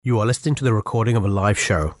You are listening to the recording of a live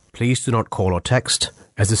show. Please do not call or text,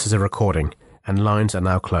 as this is a recording, and lines are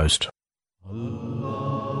now closed.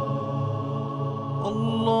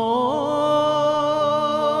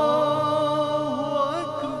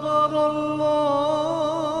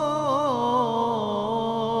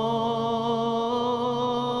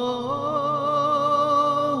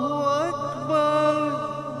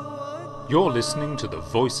 You're listening to the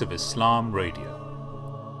Voice of Islam Radio,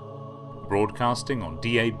 broadcasting on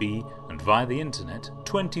DAB and via the internet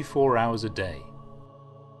 24 hours a day.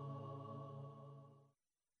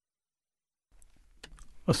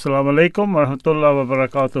 Assalamu alaikum wa rahmatullahi wa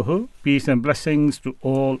barakatuhu. Peace and blessings to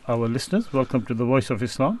all our listeners. Welcome to the Voice of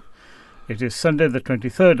Islam. It is Sunday the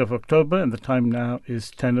 23rd of October and the time now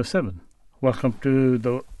is 10:07. Welcome to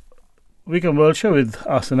the Weekend World Show with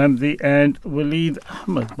Ahsan Ahmadi and Waleed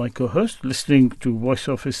Ahmed, my co-host, listening to Voice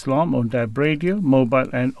of Islam on DAB radio, mobile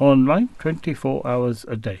and online 24 hours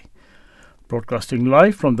a day. Broadcasting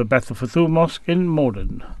live from the Beth Fathu Mosque in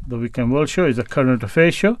Morden. The Weekend World Show is a current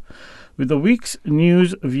affairs show with the week's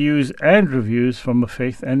news, views and reviews from a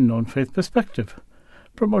faith and non-faith perspective,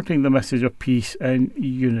 promoting the message of peace and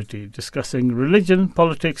unity, discussing religion,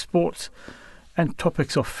 politics, sports and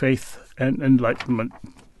topics of faith and enlightenment.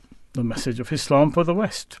 The message of Islam for the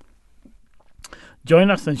West. Join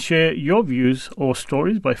us and share your views or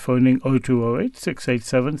stories by phoning 0208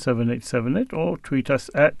 687 7878 or tweet us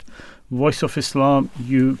at Voice of Islam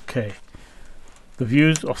UK. The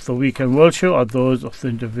views of the Weekend World Show are those of the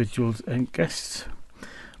individuals and guests.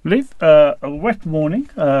 A wet morning.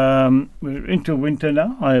 We're into winter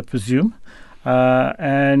now, I presume.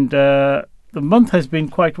 And the month has been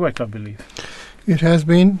quite wet, I believe. It has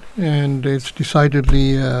been, and it's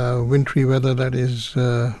decidedly wintry weather that is,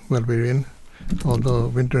 we're in. Although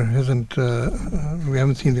winter hasn't, we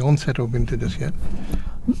haven't seen the onset of winter just yet.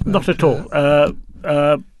 Not at all.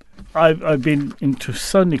 I've been into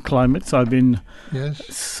sunny climates. I've been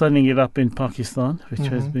sunning it up in Pakistan, which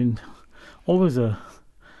has been always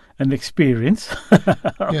an experience.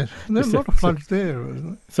 Yes, there's a lot of floods there.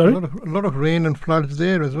 Sorry? A lot of rain and floods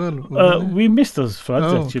there as well. We missed those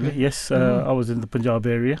floods, actually. Okay. Yes, I was in the Punjab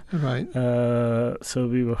area. Right. So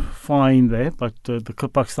we were fine there, but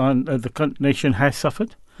the nation has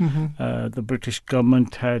suffered. The British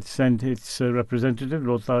government had sent its representative,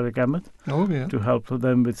 Lord Tariq Ahmed, to help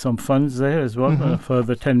them with some funds there as well, a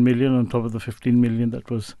further 10 million on top of the 15 million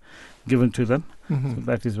that was given to them. So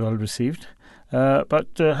that is well received. But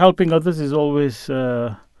helping others is always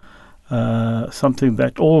something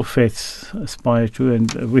that all faiths aspire to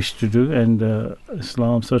and wish to do, and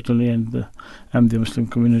Islam certainly and the Muslim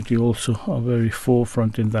community also are very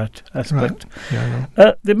forefront in that aspect. Right.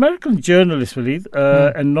 Yeah, the American journalist, Waleed,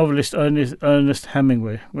 and novelist Ernest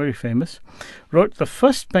Hemingway, very famous, wrote, "The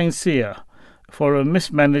first panacea for a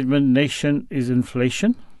mismanagement nation is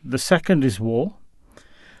inflation. The second is war.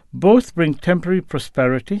 Both bring temporary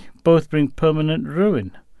prosperity, both bring permanent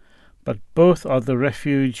ruin, but both are the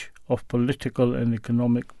refuge of political and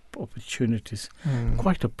economic opportunities."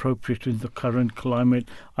 Quite appropriate in the current climate.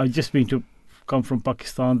 I've just been to come from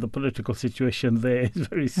Pakistan. The political situation there is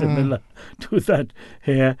very similar to that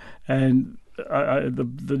here, and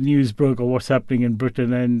the news broke of what's happening in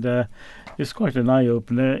Britain, and it's quite an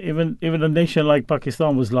eye-opener. Even a nation like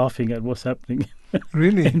Pakistan was laughing at what's happening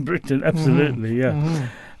really? in Britain. Absolutely, yeah.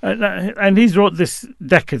 And he's wrote this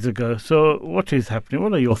decades ago. So what is happening?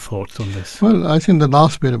 What are your thoughts on this? Well, I think the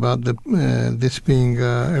last bit about this being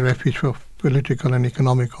a refuge for political and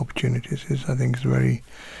economic opportunities is very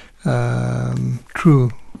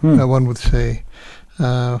true, one would say,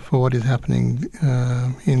 for what is happening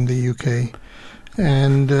in the UK.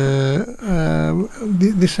 And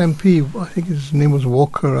this MP, I think his name was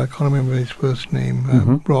Walker, I can't remember his first name,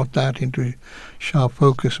 brought that into sharp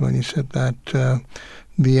focus when he said that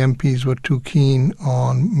the MPs were too keen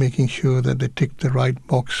on making sure that they ticked the right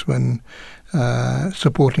box when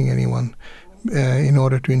supporting anyone in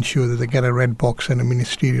order to ensure that they get a red box and a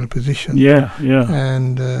ministerial position. Yeah.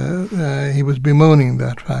 And he was bemoaning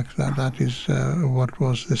that fact, that is what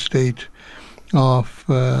was the state of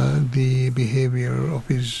the behavior of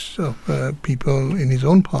people in his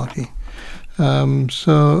own party.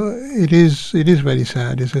 So it is very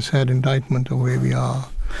sad. It's a sad indictment of where we are.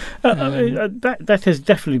 That has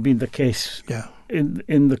definitely been the case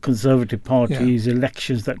in the Conservative Party's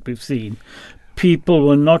elections that we've seen. People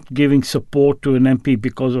were not giving support to an MP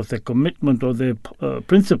because of their commitment or their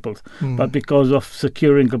principles, but because of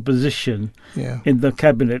securing a position in the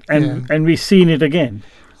cabinet. And we've seen it again.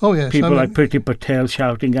 Oh, yes. People like Priti Patel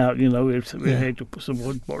shouting out, we're here to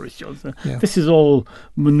support Boris Johnson. Yeah. This is all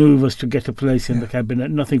manoeuvres to get a place in the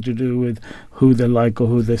cabinet, nothing to do with who they like or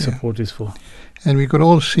who their support is for. And we could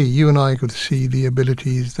all see, you and I could see the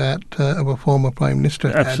abilities that our former Prime Minister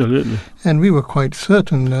had. Absolutely. And we were quite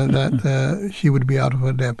certain that she would be out of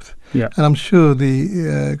her depth. Yeah. And I'm sure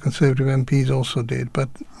the Conservative MPs also did. But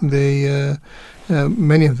they,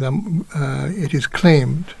 many of them, it is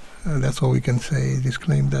claimed, that's all we can say, it is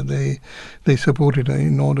claimed that they supported her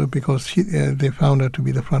in order because they found her to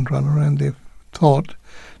be the front runner, and they thought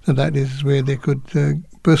that is where they could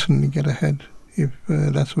personally get ahead. If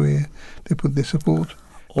that's where they put their support,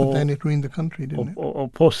 but then it ruined the country, didn't it? Or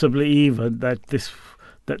possibly even that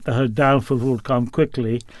her downfall would come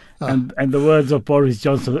quickly, and the words of Boris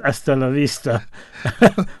Johnson, "Hasta la vista,"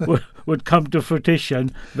 would come to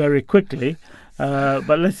fruition very quickly.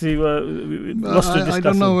 But let's see. Lots to discuss. I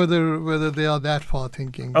don't know whether they are that far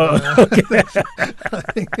thinking. Okay.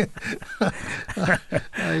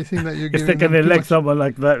 I think that you're if giving they can them elect someone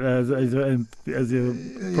like that as your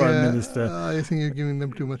Prime Minister. I think you're giving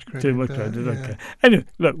them too much credit. Too much credit, okay. Anyway,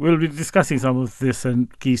 look, we'll be discussing some of this and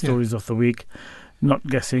key stories of the week. Not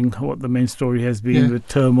guessing what the main story has been, with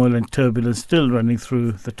turmoil and turbulence still running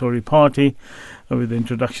through the Tory party, with the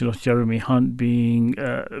introduction of Jeremy Hunt being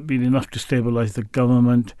enough to stabilise the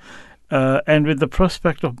government, and with the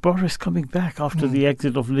prospect of Boris coming back after the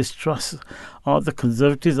exit of Liz Truss. Are the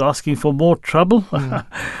Conservatives asking for more trouble?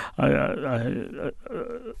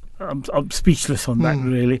 I'm speechless on that,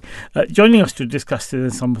 really. Joining us to discuss this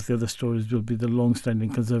and some of the other stories will be the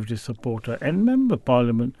long-standing Conservative supporter and member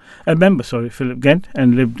Philip Gent,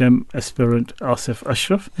 and Lib Dem aspirant Asif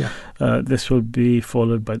Ashraf. Yeah. This will be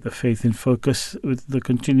followed by the Faith in Focus, with the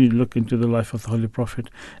continued look into the life of the Holy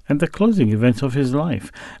Prophet and the closing events of his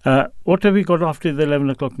life. What have we got after the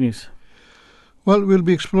 11 o'clock news? Well, we'll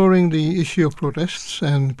be exploring the issue of protests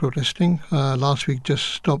and protesting. Last week, Just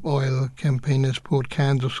Stop Oil campaigners poured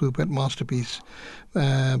cans of soup at Masterpiece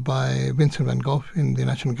by Vincent van Gogh in the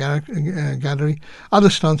National Gallery. Other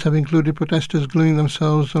stunts have included protesters gluing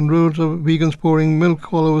themselves on roads, or vegans pouring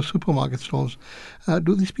milk all over supermarket stalls.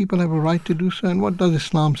 Do these people have a right to do so? And what does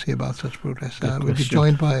Islam say about such protests? We'll be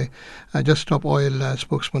joined by Just Stop Oil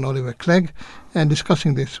spokesman Oliver Clegg, and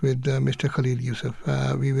discussing this with Mr. Khalil Yusuf.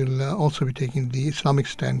 We will also be taking the Islamic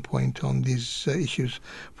standpoint on these issues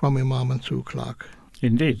from Imam Mansoor Clark.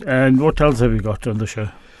 Indeed. And what else have we got on the show?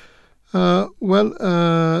 There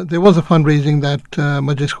was a fundraising that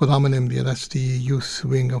Majlis Khuddam al-Ahmadiyya, that's the youth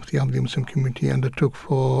wing of the Ahmadi Muslim community, undertook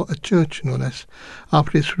for a church, no less,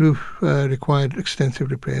 after its roof required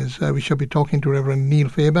extensive repairs. We shall be talking to Reverend Neil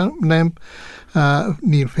Fairlamb,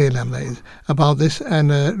 that is, about this,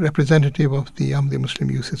 and a representative of the Ahmadi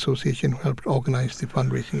Muslim Youth Association who helped organize the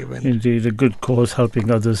fundraising event. Indeed, a good cause,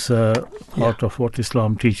 helping others, part of what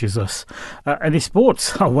Islam teaches us. Any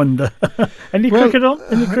sports, I wonder? Any cricket on?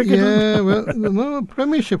 Any cricket on? No,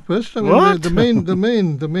 Premiership first. I mean, What?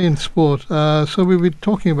 the main sport. So we were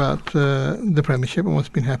talking about the Premiership and what's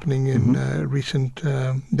been happening in recent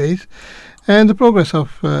days, and the progress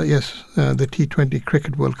of the T20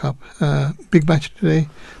 Cricket World Cup. Big match today,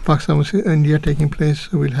 Pakistan vs India taking place.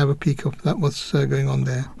 So we'll have a peek of that. What's going on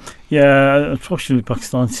there? Yeah, unfortunately,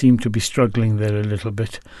 Pakistan seem to be struggling there a little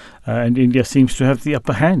bit, and India seems to have the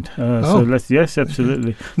upper hand. Yes,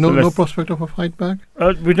 absolutely. No prospect of a fight back?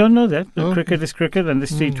 We don't know that. Cricket is cricket, and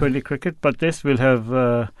this T20 cricket, but this will have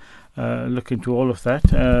look into all of that.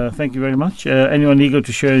 Thank you very much. Anyone eager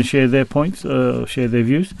to share their points, share their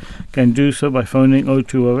views, can do so by phoning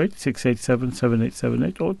 0208 687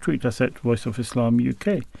 7878 or tweet us at Voice of Islam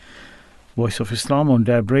UK. Voice of Islam on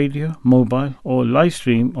DAB Radio, mobile, or live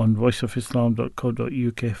stream on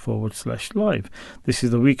voiceofislam.co.uk/live. This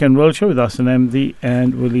is the Weekend World Show with Hassan Ahmadi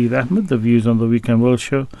and Waleed Ahmed. The views on the Weekend World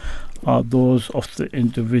Show are those of the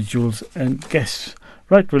individuals and guests.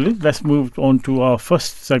 Right, Waleed, let's move on to our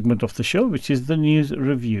first segment of the show, which is the news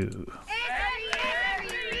review.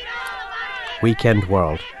 Weekend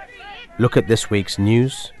World. Look at this week's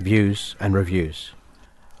news, views and reviews.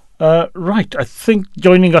 Right, I think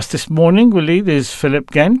joining us this morning, Waleed, is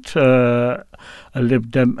Philip Gent, a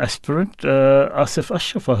Lib Dem aspirant, Asif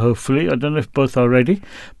Ashraf, hopefully. I don't know if both are ready.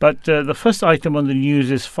 But the first item on the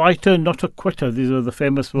news is fighter, not a quitter. These are the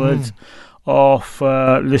famous words of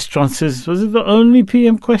Liz Truss's. Was it the only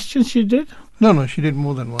PM question she did? No, she did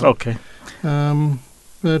more than one. Okay.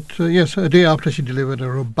 But yes, a day after she delivered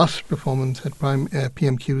a robust performance at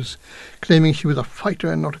PMQs, claiming she was a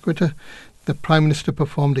fighter and not a quitter, the Prime Minister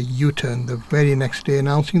performed a U-turn the very next day,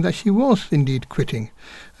 announcing that she was indeed quitting.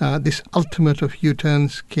 This ultimate of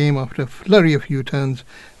U-turns came after a flurry of U-turns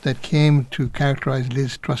that came to characterize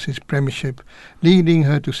Liz Truss's premiership, leading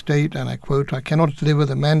her to state, and I quote, "I cannot deliver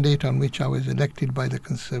the mandate on which I was elected by the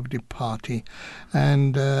Conservative Party."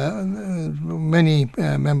 And many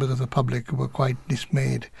members of the public were quite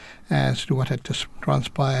dismayed as to what had just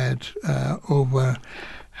transpired over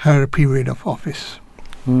her period of office.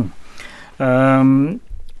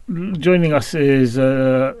 Joining us is,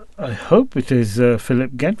 I hope it is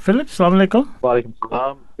Philip Gent. Philip, Assalamu alaikum. Walaikum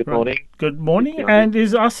salam. Good morning. Good morning. And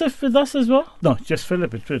is Asif with us as well? No, just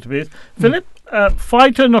Philip. It is. Philip,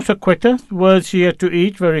 fighter, not a quitter. Words she had to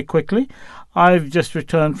eat very quickly. I've just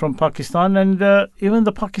returned from Pakistan, and even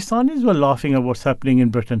the Pakistanis were laughing at what's happening in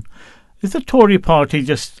Britain. Is the Tory party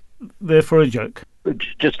just there for a joke?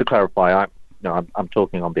 Just to clarify, I'm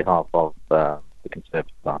talking on behalf of the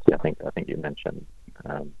Conservative Party. I think you mentioned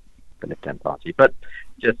the Lib Dem Party, but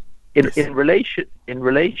just in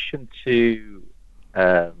relation to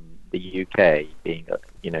the UK being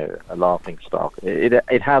a laughing stock,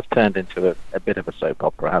 it has turned into a bit of a soap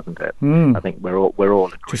opera, hasn't it? I think we're all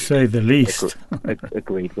agreed, to say the least.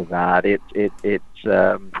 agreed with that. It's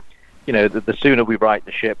the sooner we right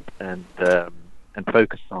the ship and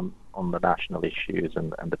focus on the national issues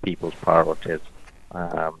and the people's priorities,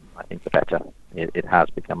 I think the better. It has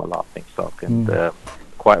become a laughing stock, and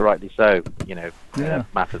quite rightly so.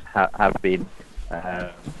 Matters have been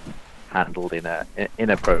handled in an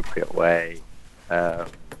inappropriate way.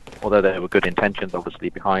 Although there were good intentions, obviously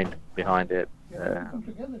behind it,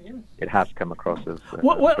 it has come across as.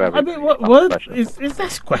 Is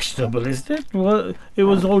that's questionable? Is it? Well, it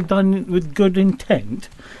was all done with good intent.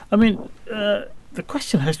 I mean, the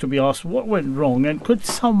question has to be asked: what went wrong, and could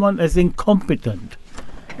someone as incompetent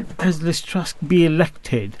as Liz Truss be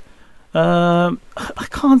elected? I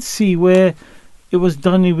can't see where it was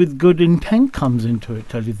done with good intent comes into it.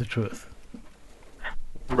 Tell you the truth.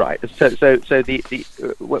 Right. So the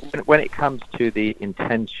when it comes to the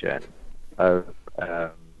intention of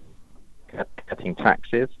cutting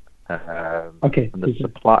taxes, and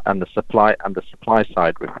the supply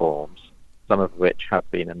side reforms, some of which have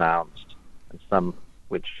been announced and some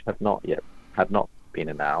which had not been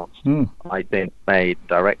announced, I think made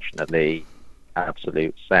directionally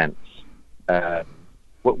absolute sense.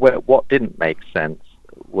 What didn't make sense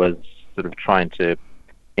was sort of trying to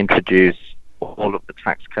introduce all of the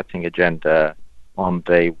tax cutting agenda on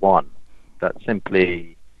day one. That's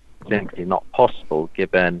simply not possible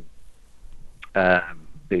given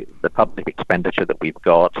the public expenditure that we've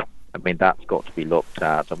got. I mean, that's got to be looked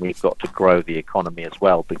at, and we've got to grow the economy as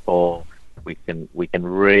well before we can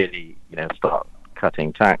really start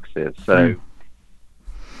cutting taxes. So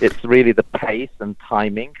it's really the pace and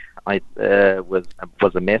timing was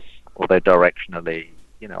amiss, although directionally,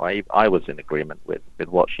 I was in agreement with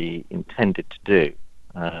what she intended to do.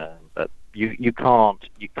 But you can't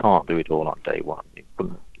do it all on day one.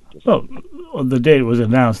 Well, on the day it was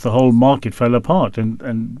announced, the whole market fell apart,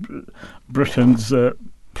 and Britain's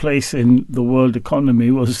place in the world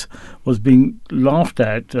economy was being laughed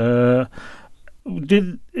at.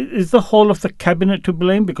 Is the whole of the cabinet to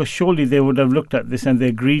blame? Because surely they would have looked at this and they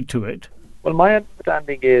agreed to it. Well, my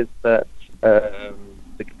understanding is that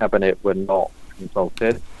the cabinet were not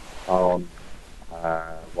consulted on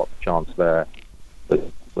what the Chancellor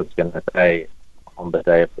was going to say on the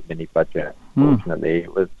day of the mini budget. Fortunately,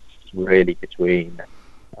 it was really between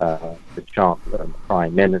the Chancellor and the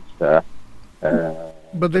Prime Minister.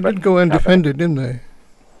 But they did go and defend it, didn't they?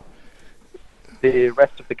 The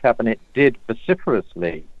rest of the cabinet did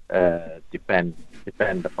vociferously defend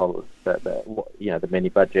the whole the mini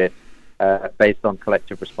budget based on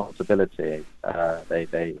collective responsibility. They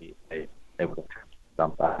would have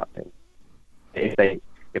done that. If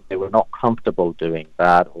they were not comfortable doing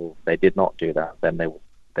that, or they did not do that, then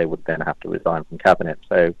they would then have to resign from cabinet.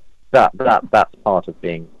 So that's part of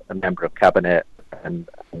being a member of cabinet and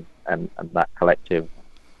that collective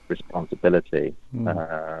responsibility.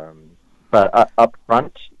 But up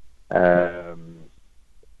front, the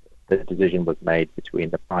decision was made between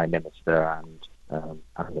the Prime Minister and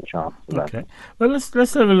the Chancellor. Okay. Well,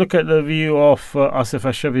 let's have a look at the view of Asif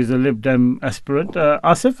Ashraf. He's a Lib Dem aspirant.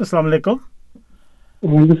 Asif, Assalamu alaikum.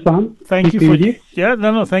 Thank you for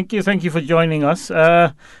thank you for joining us.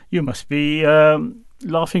 You must be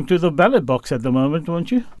laughing to the ballot box at the moment,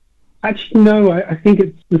 won't you? Actually, no. I think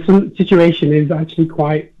the situation is actually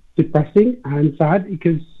quite depressing and sad,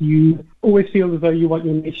 because you always feel as though you want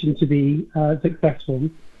your nation to be successful,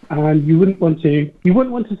 and you wouldn't want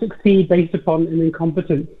to succeed based upon an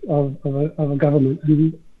incompetence of a government.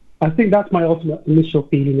 And I think that's my ultimate initial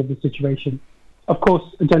feeling of the situation. Of course,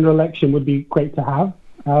 a general election would be great to have,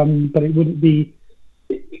 but it wouldn't be.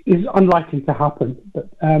 It's unlikely to happen. But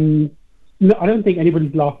no, I don't think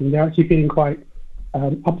anybody's laughing. They're actually feeling quite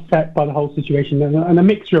upset by the whole situation and a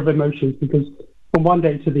mixture of emotions, because from one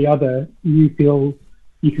day to the other, you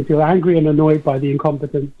can feel angry and annoyed by the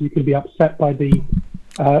incompetence. You can be upset by the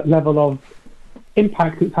level of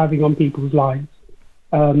impact it's having on people's lives.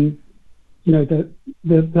 The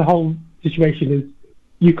whole situation is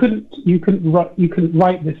you couldn't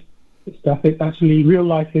write this stuff. It's actually real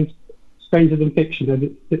life is stranger than fiction,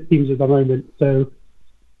 and it seems at the moment. So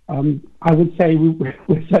I would say we're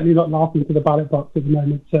certainly not laughing to the ballot box at the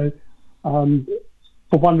moment. So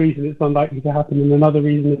for one reason, it's unlikely to happen, and another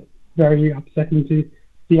reason, it's very upsetting to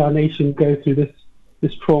see our nation go through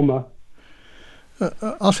this trauma.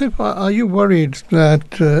 Asif, are you worried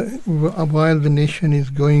that while the nation is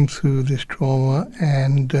going through this trauma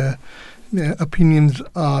and opinions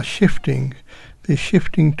are shifting, they're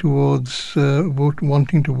shifting towards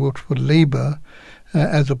wanting to vote for Labour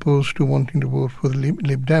as opposed to wanting to vote for the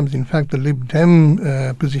Lib Dems? In fact, the Lib Dem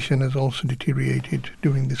position has also deteriorated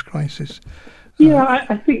during this crisis. Yeah,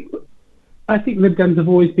 I think Lib Dems have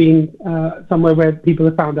always been somewhere where people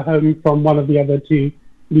have found a home from one of the other two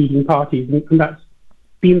leading parties, and that's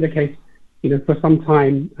been the case, for some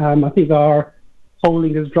time. I think our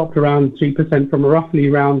polling has dropped around 3% from roughly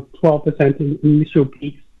around 12% in initial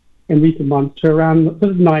peaks in recent months to around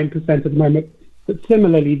sort of 9% at the moment. But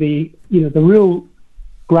similarly, the real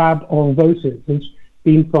grab of voters has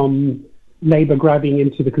been from Labour grabbing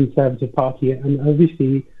into the Conservative Party, and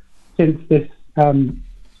obviously since this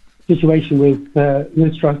situation with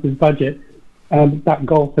Liz Truss's budget, that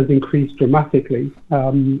gulf has increased dramatically,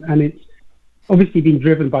 and it's obviously been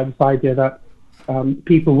driven by this idea that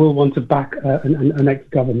people will want to back an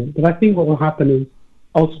ex-government. But I think what will happen is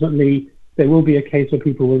ultimately there will be a case where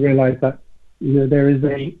people will realise that there is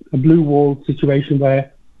a blue wall situation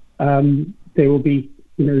where there will be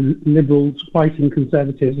Liberals fighting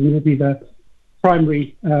Conservatives, and will be the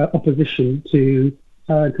primary opposition to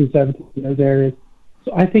Conservatives in those areas.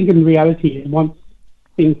 So I think in reality, once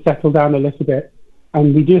things settle down a little bit,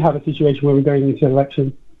 and we do have a situation where we're going into an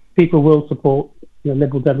election, people will support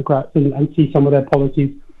Liberal Democrats and see some of their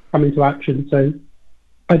policies come into action. So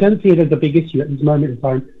I don't see it as a big issue at this moment in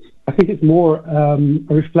time. I think it's more a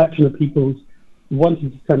reflection of people's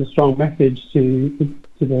wanting to send a strong message to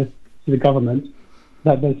the government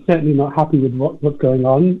that they're certainly not happy with what's going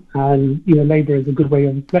on. And Labour is a good way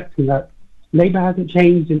of reflecting that. Labour hasn't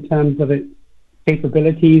changed in terms of its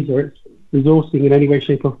capabilities or its resourcing in any way,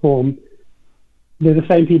 shape or form. They're the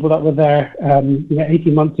same people that were there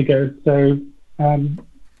 18 months ago. So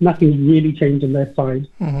nothing's really changed on their side.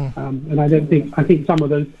 And I think some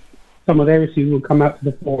of their issues will come out to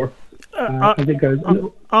the fore as it goes.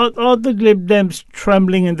 Are the Lib Dems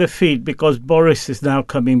trembling in their feet because Boris is now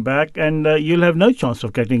coming back, and you'll have no chance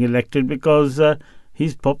of getting elected because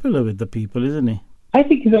he's popular with the people, isn't he? I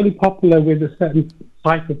think he's only popular with a certain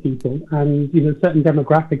type of people and a certain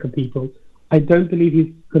demographic of people. I don't believe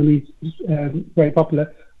he's going to be very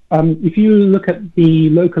popular. If you look at the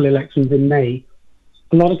local elections in May,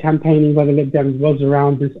 a lot of campaigning by the Lib Dems was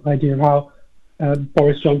around this idea of how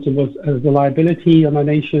Boris Johnson was a liability on our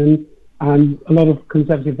nation, and a lot of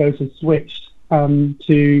Conservative voters switched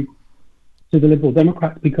to the Liberal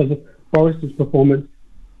Democrats because of Boris's performance.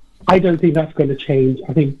 I don't think that's going to change.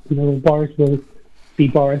 I think Boris will be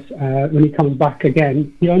Boris when he comes back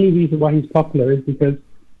again. The only reason why he's popular is because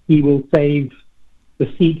he will save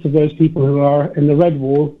the seats of those people who are in the red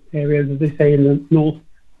wall areas, as they say in the north,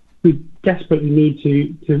 who desperately need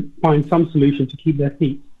to find some solution to keep their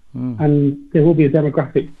seats. And there will be a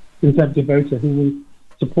demographic Conservative voter who will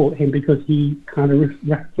support him because he kind of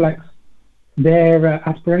reflects their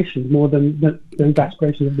aspirations more than the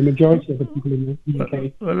aspirations of the majority of the people in the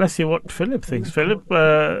UK. Well, let's see what Philip thinks. Philip,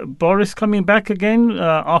 Boris coming back again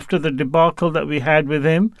after the debacle that we had with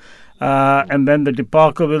him, and then the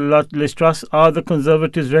debacle with Liz Truss. Are the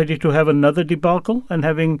Conservatives ready to have another debacle and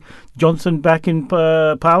having Johnson back in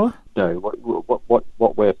power? No,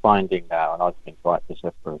 what we're finding now, and I've been quite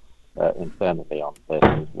vociferous internally on this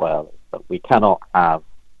as well, is that we cannot have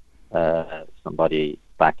somebody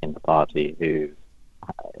back in the party who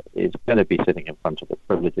is going to be sitting in front of the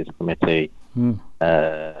Privileges Committee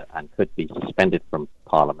and could be suspended from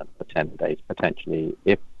Parliament for 10 days potentially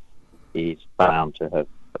if he's found to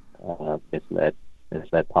have misled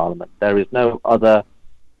Parliament. There is no other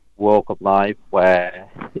walk of life where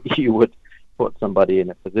you would put somebody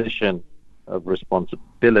in a position of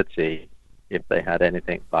responsibility if they had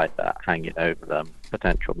anything like that hanging over them,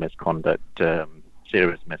 potential misconduct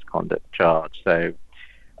serious misconduct charge. So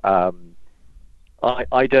I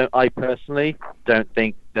personally don't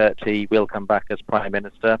think that he will come back as Prime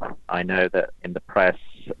Minister. I know that in the press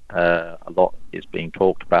a lot is being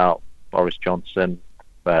talked about Boris Johnson,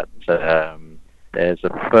 but there's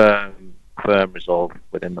a firm resolve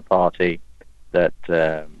within the party that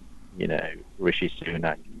Rishi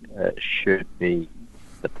Sunak should be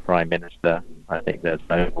the Prime Minister. I think there's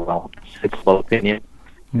an overwhelming civil opinion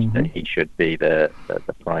that he should be the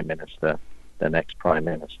Prime Minister, the next Prime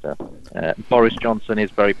Minister. Boris Johnson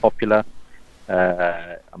is very popular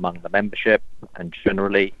among the membership and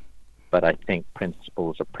generally, but I think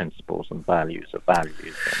principles are principles and values are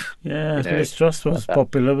values. And, Liz Truss was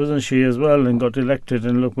popular, wasn't she, as well, and got elected,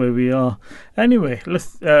 and look where we are. Anyway,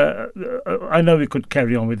 I know we could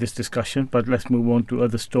carry on with this discussion, but let's move on to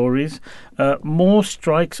other stories. More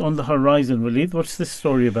strikes on the horizon, Waleed. What's this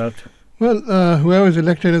story about? Well, whoever is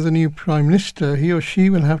elected as the new Prime Minister, he or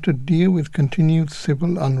she will have to deal with continued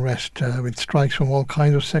civil unrest, with strikes from all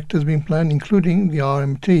kinds of sectors being planned, including the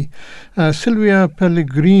RMT. Silvia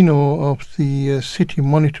Pellegrino of the City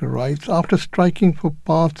Monitor writes, after striking for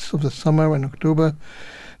parts of the summer and October,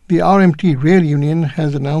 the RMT Rail Union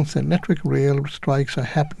has announced that Network Rail strikes are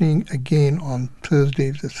happening again on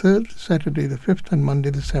Thursday the 3rd, Saturday the 5th and Monday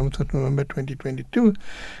the 7th of November 2022.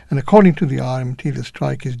 And according to the RMT, the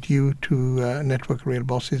strike is due to Network Rail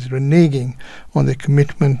bosses reneging on their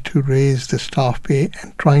commitment to raise the staff pay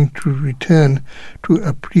and trying to return to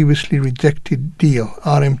a previously rejected deal.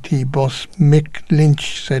 RMT boss Mick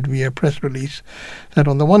Lynch said via press release that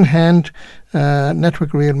on the one hand,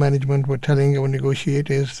 Network Rail management were telling our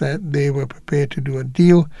negotiators that they were prepared to do a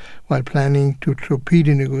deal while planning to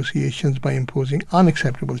torpedo negotiations by imposing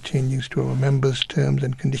unacceptable changes to our members' terms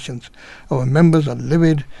and conditions. Our members are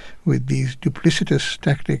livid with these duplicitous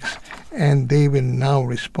tactics and they will now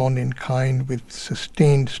respond in kind with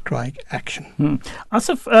sustained strike action.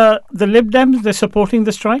 Asif, the Lib Dems, they're supporting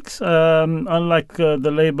the strikes, unlike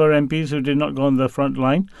the Labour MPs who did not go on the front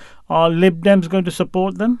line. Are Lib Dems going to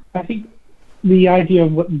support them? I think the idea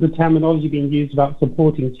of what the terminology being used about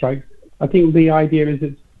supporting strikes, I think the idea is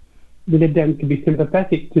that the Lib Dems can be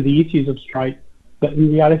sympathetic to the issues of strike, but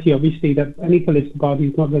in reality, obviously, that any political party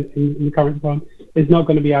is not in the current one is not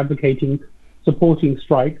going to be advocating supporting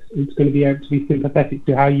strikes. It's going to be able to be sympathetic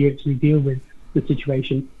to how you actually deal with the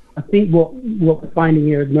situation. I think what we're finding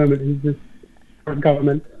here at the moment is this current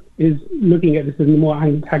government is looking at this in a more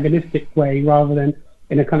antagonistic way rather than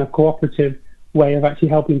in a kind of cooperative way of actually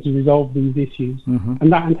helping to resolve these issues.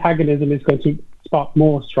 And that antagonism is going to spark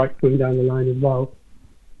more strikes going down the line as well.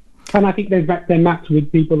 And I think they're matched with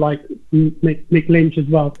people like Mick Lynch as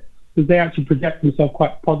well, because they actually project themselves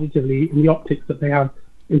quite positively, in the optics that they have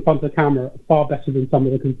in front of the camera far better than some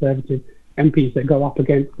of the Conservative MPs that go up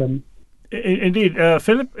against them. Indeed,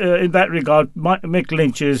 Philip, in that regard, Mick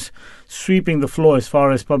Lynch is sweeping the floor as far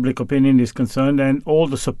as public opinion is concerned, and all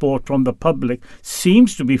the support from the public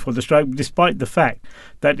seems to be for the strike, despite the fact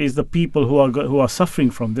that is the people who are suffering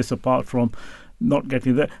from this, apart from not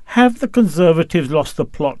getting there. Have the Conservatives lost the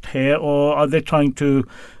plot here, or are they trying to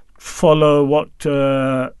follow what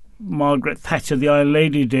Margaret Thatcher, the Iron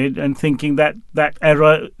Lady, did, and thinking that that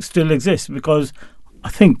era still exists? Because I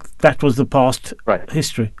think that was the past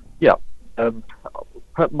history. Yeah.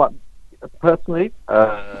 Personally,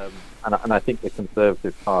 and I think the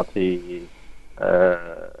Conservative Party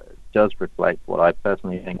does reflect what I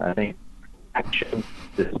personally think. I think action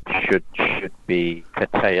should be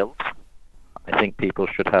curtailed. I think people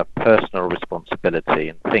should have personal responsibility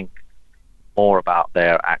and think more about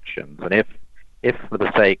their actions. And if for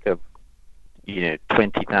the sake of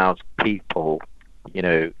 20,000 people,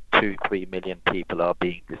 2-3 million people are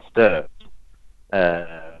being disturbed,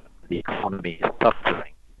 the economy is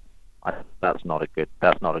suffering, that's not a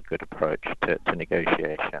good approach to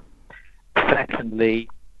negotiation. Secondly,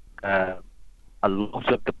 a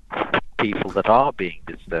lot of the people that are being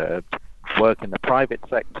disturbed work in the private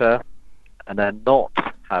sector, and they're not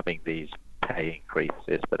having these pay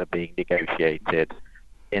increases that are being negotiated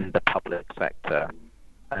in the public sector,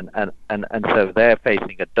 and so they're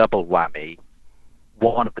facing a double whammy: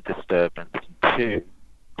 one, of the disturbance, and two,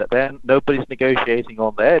 that then nobody's negotiating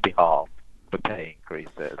on their behalf for pay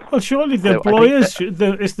increases. Well, surely the employers,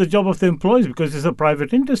 it's the job of the employers, because it's a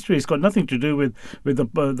private industry. It's got nothing to do with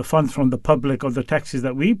the funds from the public or the taxes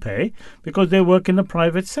that we pay, because they work in the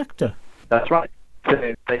private sector. That's right.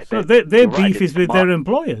 So their beef is with their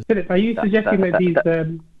employers. Philip, are you suggesting that these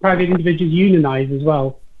private individuals unionise as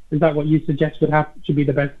well? Is that what you suggest should be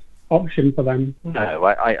the best option for them? No,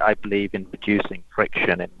 I believe in reducing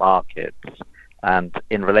friction in markets. And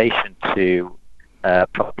in relation to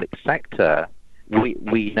public sector,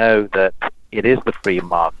 we know that it is the free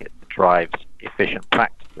market that drives efficient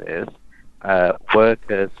practices.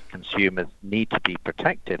 Workers, consumers need to be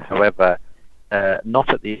protected. However,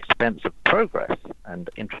 not at the expense of progress and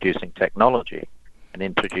introducing technology and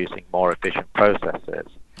introducing more efficient processes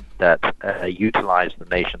that utilize the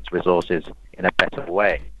nation's resources in a better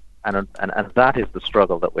way. And that is the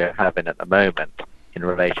struggle that we're having at the moment in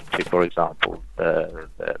relation to, for example, the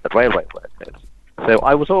railway workers. So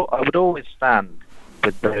I would always stand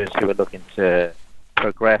with those who are looking to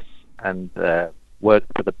progress and work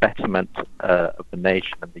for the betterment of the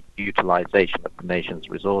nation and the utilization of the nation's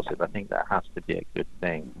resources. I think that has to be a good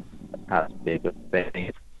thing. It has to be a good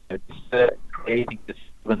thing. It's creating this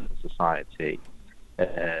society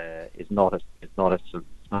is not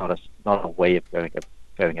a way of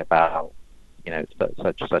going about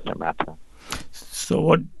such a matter. So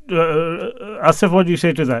what, Asif, what do you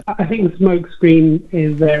say to that? I think the smoke screen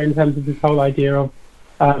is there in terms of this whole idea of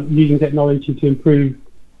using technology to improve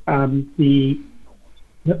the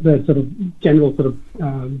sort of general sort of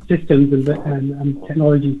systems and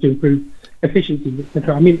technologies to improve efficiencies,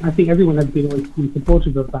 etc. I mean, I think everyone has been always been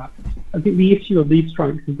supportive of that. I think the issue of these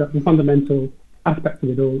strikes is that the fundamental aspect of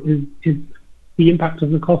it all is the impact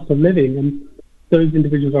of the cost of living, and those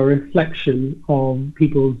individuals are a reflection of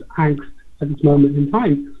people's angst at this moment in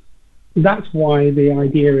time. That's why the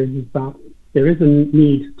idea is that there is a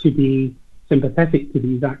need to be sympathetic to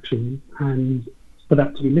these actions and for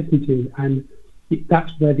that to be listened to, and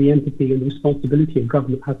that's where the empathy and the responsibility of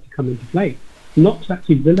government has to come into play. Not to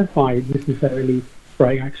actually vilify necessarily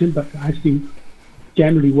strike action, but to actually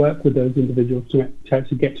generally work with those individuals to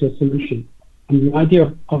actually get to a solution. And the idea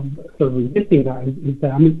of sort of resisting that is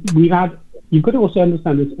that, I mean, you've got to also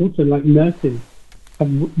understand there's also like nurses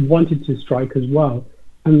have wanted to strike as well,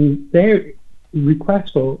 and their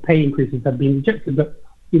requests for pay increases have been rejected, but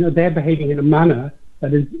they're behaving in a manner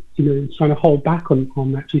that is trying to hold back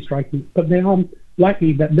on actually striking, but they are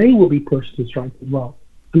likely that they will be pushed to strike as well.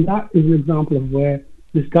 And that is an example of where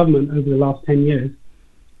this government over the last 10 years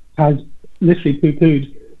has literally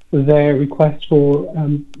poo-pooed their request for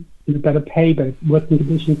better pay, better working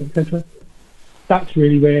conditions, etc. That's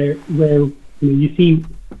really where you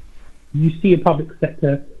see a public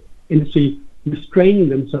sector industry restraining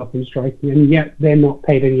themselves from striking, and yet they're not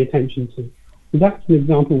paid any attention to. So that's an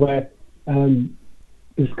example where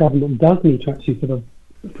this government does need to actually sort of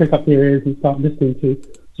prick up their ears and start listening to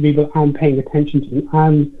people and paying attention to them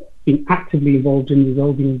and being actively involved in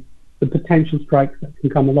resolving the potential strikes that can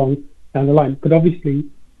come along down the line. But obviously,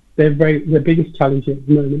 their biggest challenge at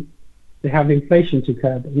the moment, they have inflation to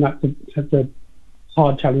curb, and that's a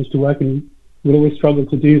hard challenge to work, and we'll always struggle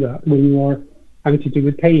to do that when you are having to do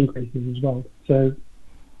with pay increases as well. So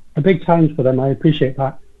a big challenge for them. I appreciate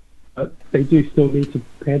that, but they do still need to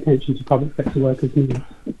pay attention to public sector workers' needs.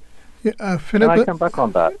 Yeah, Philip, can I come back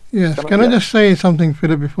on that? Yes. Can I just say something,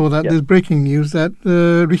 Philip, before that? Yeah. There's breaking news that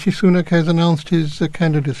Rishi Sunak has announced his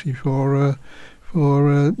candidacy for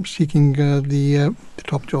seeking the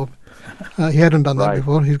top job. He hadn't done that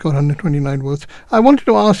before. He's got 129 votes. I wanted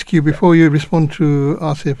to ask you, before you respond to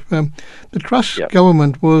Asif, the Truss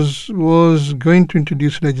government was going to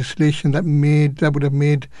introduce legislation that would have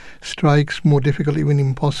made strikes more difficult, even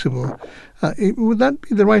impossible. Would that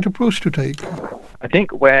be the right approach to take? I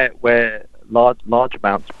think where large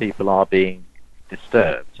amounts of people are being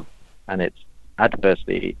disturbed and it's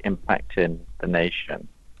adversely impacting the nation,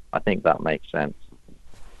 I think that makes sense.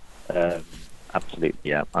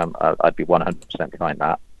 Absolutely, yeah. I'd be 100% behind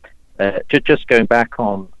that. Just going back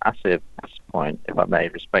on Asif's point, if I may,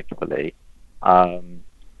 respectfully, our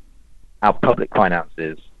public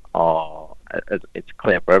finances are, it's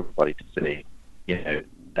clear for everybody to see,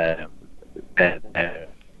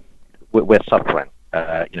 we're suffering.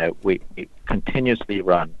 We continuously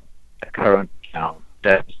run a current account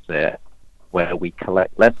deficit where we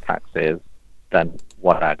collect less taxes than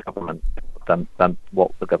what our government than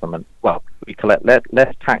what the government, we collect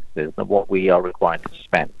less taxes than what we are required to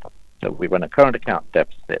spend. So we run a current account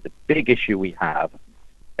deficit. The big issue we have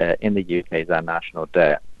in the UK is our national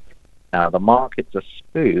debt. Now, the markets are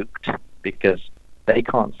spooked because they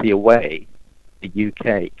can't see a way the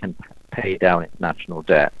UK can pay down its national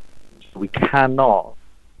debt. So we cannot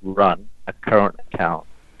run a current account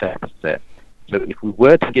deficit. So if we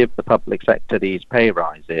were to give the public sector these pay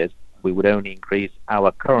rises, we would only increase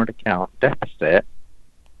our current account deficit,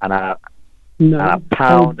 and our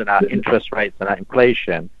pound and our interest rates and our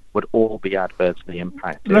inflation would all be adversely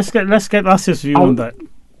impacted. Let's get Asif's view on that.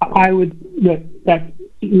 I would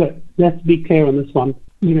let's be clear on this one.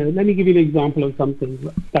 Let me give you an example of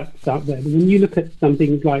something that's out there. When you look at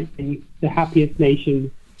something like the happiest nation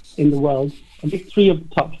in the world, I think 3 of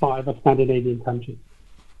the top 5 are Scandinavian countries.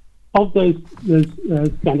 Of those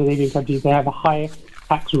Scandinavian countries, they have a higher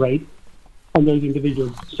tax rate on those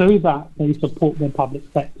individuals so that they support their public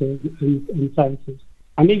sector and services.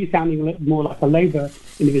 I may be sounding a little more like a Labour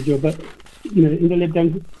individual, but in the Lib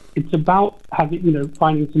Dems, it's about having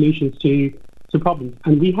finding solutions to problems.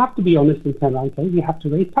 And we have to be honest and turn around and say we have to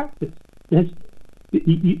raise taxes.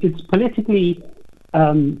 It's politically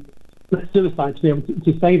suicide to be able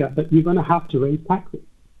to say that, but you're going to have to raise taxes.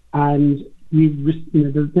 And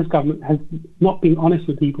this government has not been honest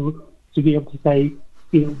with people to be able to say,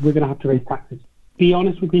 we're going to have to raise taxes. Be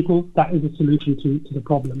honest with people. That is a solution to the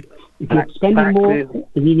problem. If you're spending more,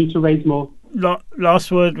 then you need to raise more.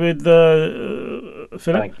 Last word with Philip.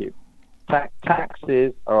 Thank you.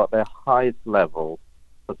 Taxes are at their highest level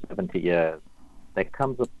for 70 years. There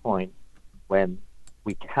comes a point when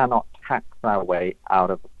we cannot tax our way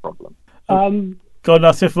out of the problem. Go on,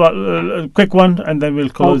 Asif, a quick one, and then we'll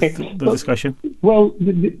close the discussion. Well,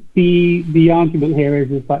 the argument here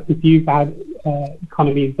is that if you've had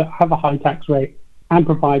economies that have a high tax rate and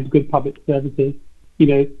provide good public services,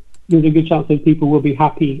 there's a good chance that people will be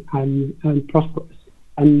happy and prosperous.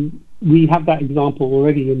 And we have that example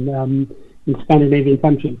already in Scandinavian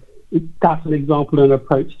countries. That's an example and an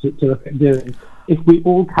approach to look at doing. If we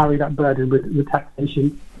all carry that burden with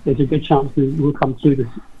taxation, there's a good chance that we'll come through this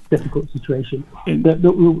difficult situation.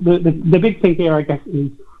 The big thing here, I guess,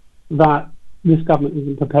 is that this government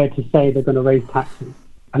isn't prepared to say they're going to raise taxes,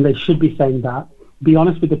 and they should be saying that. Be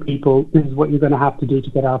honest with the people. This is what you're going to have to do to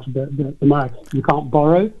get out of the mire. You can't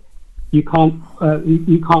borrow. You can't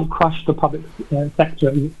crush the public sector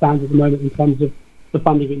as it stands at the moment in terms of the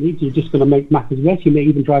funding it needs. You're just going to make matters worse. You may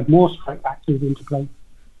even drive more strike taxes into place.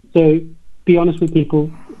 So be honest with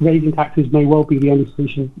people. Raising taxes may well be the only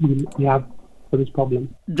solution we have for this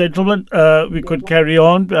problem. Gentlemen, we could carry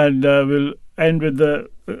on, and we'll end with the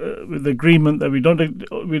agreement that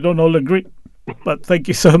we don't all agree. But thank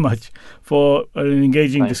you so much for an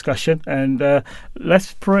engaging discussion, and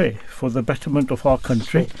let's pray for the betterment of our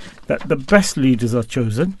country, that the best leaders are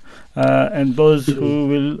chosen, and those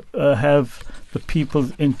who will have the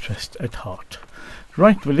people's interest at heart.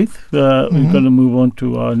 Right, Walid, we're going to move on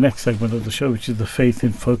to our next segment of the show, which is the Faith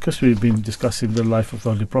in Focus. We've been discussing the life of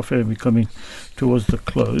the Holy Prophet, and we're coming towards the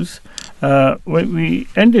close. We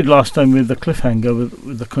ended last time with the cliffhanger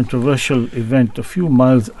with the controversial event a few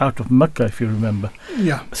miles out of Mecca, if you remember.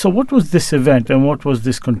 Yeah. So what was this event, and what was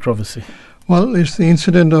this controversy? Well, it's the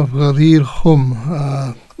incident of Ghadir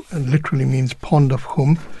Khum, literally means pond of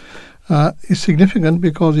Khum. Is significant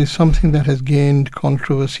because it's something that has gained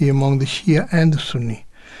controversy among the Shia and the Sunni.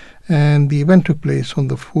 And the event took place on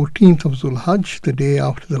the 14th of Zulhajj, the day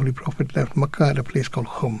after the Holy Prophet left Makkah, at a place called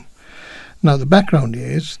Khum. Now, the background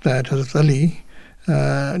is that Hazrat Ali,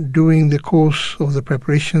 during the course of the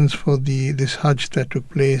preparations for this Hajj that took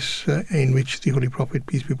place, in which the Holy Prophet,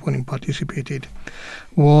 peace be upon him, participated,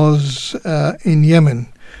 was in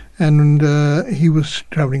Yemen. And he was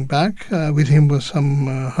traveling back. With him was some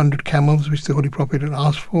 100 camels, which the Holy Prophet had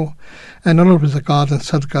asked for, and a lot of zakat and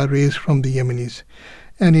sadaqah raised from the Yemenis.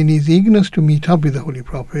 And in his eagerness to meet up with the Holy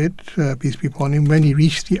Prophet, peace be upon him, when he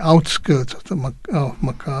reached the outskirts of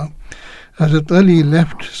Makkah, Hazrat Ali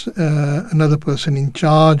left another person in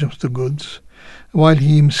charge of the goods, while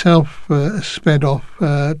he himself sped off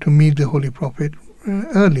to meet the Holy Prophet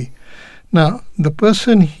early. Now, the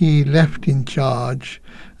person he left in charge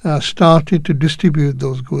started to distribute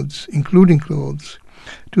those goods, including clothes,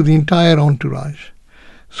 to the entire entourage.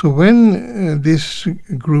 So when this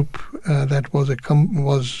group that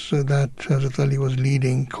Hazrat Ali was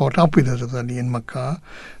leading caught up with Hazrat Ali in Makkah,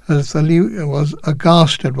 Hazrat Ali was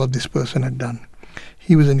aghast at what this person had done.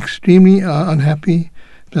 He was extremely unhappy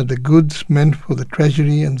that the goods meant for the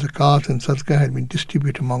treasury and zakat and sadaqah had been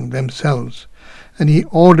distributed among themselves, and he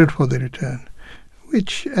ordered for their return,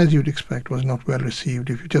 which, as you'd expect, was not well received.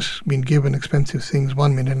 If you've just been given expensive things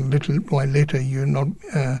 1 minute and a little while later, you're not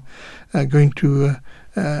going to,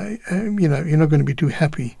 you're not going to be too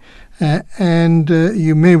happy, and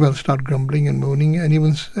you may well start grumbling and moaning, and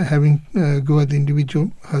even having go at the individual,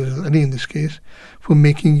 Hazrat Ali in this case, for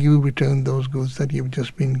making you return those goods that you've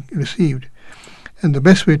just been received. And the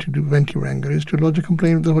best way to vent your anger is to lodge a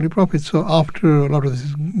complaint with the Holy Prophet. So after a lot of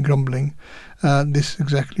this grumbling, this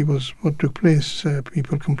exactly was what took place.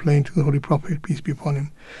 People complained to the Holy Prophet, peace be upon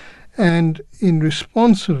him. And in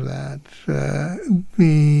response to that,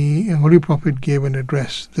 the Holy Prophet gave an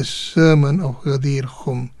address, the Sermon of Ghadir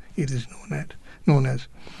Khum, it is known known as.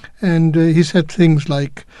 And he said things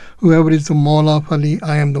like, whoever is the Mawla of Ali,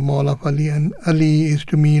 I am the Mawla of Ali, and Ali is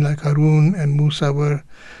to me like Harun and Musa were.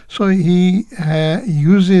 So he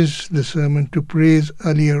uses the sermon to praise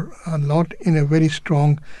Ali a lot in a very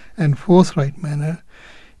strong and forthright manner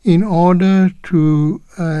in order to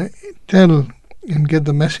tell and get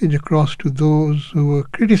the message across to those who were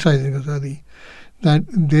criticizing Ali that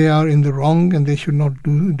they are in the wrong and they should not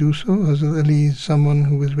do so. Hazrat Ali is someone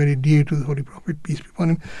who was very dear to the Holy Prophet, peace be upon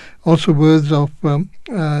him. Also words of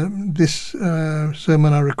this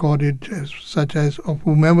sermon are recorded such as, of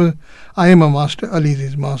whomever I am a master, Ali is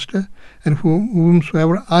his master, and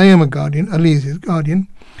whomsoever I am a guardian, Ali is his guardian.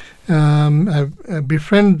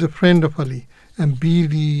 Befriend the friend of Ali and be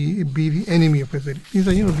the enemy of Ali.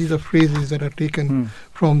 These are phrases that are taken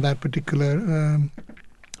from that particular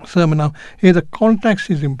sermon. Now, here the context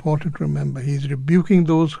is important to remember. He's rebuking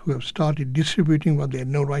those who have started distributing what they had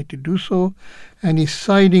no right to do so, and he's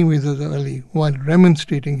siding with Ali while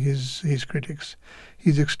remonstrating his critics.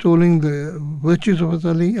 He's extolling the virtues of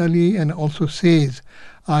Ali and also says,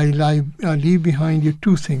 I leave behind you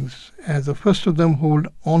two things. As the first of them, hold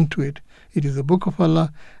on to it. It is the book of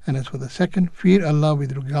Allah, and as for the second, fear Allah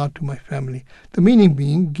with regard to my family. The meaning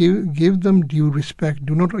being, give them due respect.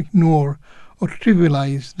 Do not ignore or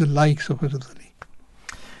trivialize the likes of Hazrat Ali.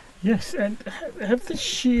 Yes, and have the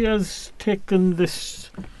Shias taken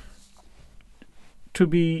this to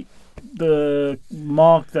be the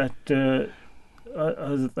mark that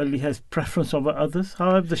Hazrat Ali has preference over others?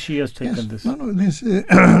 How have the Shias taken this? No, this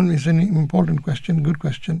is an important question, good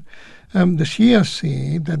question. The Shias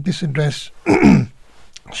say that this address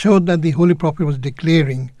showed that the Holy Prophet was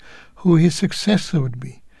declaring who his successor would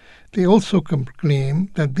be. They also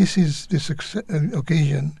claim that this is the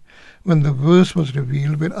occasion when the verse was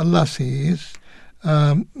revealed where Allah says,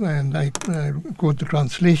 and I quote the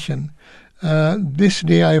translation, this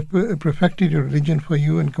day I have perfected your religion for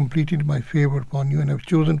you and completed my favor upon you and have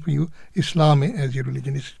chosen for you Islam as your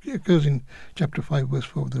religion. It occurs in chapter 5 verse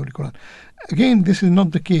 4 of the Holy Quran. Again, this is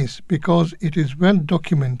not the case because it is well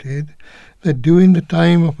documented that during the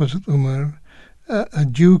time of Hazrat Umar, a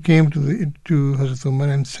Jew came to Hazrat Umar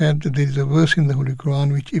and said that there is a verse in the Holy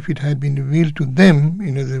Quran which, if it had been revealed to them,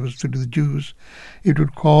 there was to the Jews, it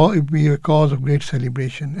would be a cause of great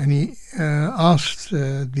celebration. And he asked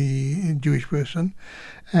the Jewish person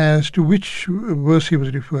as to which verse he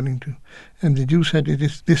was referring to. And the Jew said, it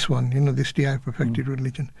is this one, this day I perfected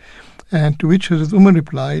religion. And to which Hazrat Umar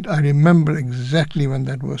replied, I remember exactly when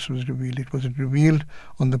that verse was revealed. It was revealed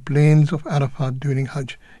on the plains of Arafat during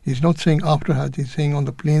Hajj. He's not saying after Hajj, he's saying on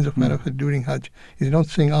the plains of Arafat during Hajj. He's not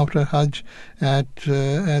saying after Hajj at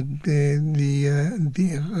the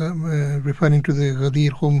referring to the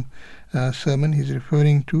Ghadir Khum sermon. He's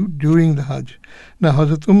referring to during the Hajj. Now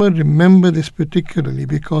Hazrat Umar remembered this particularly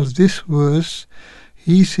because this verse,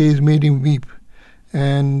 he says, made him weep.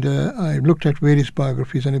 And I looked at various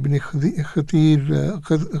biographies, and Ibn Kathir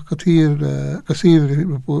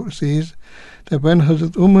says that when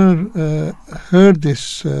Hazrat Umar heard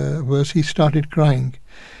this verse, he started crying.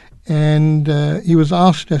 And he was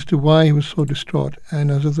asked as to why he was so distraught. And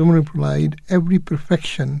Hazrat Umar replied, every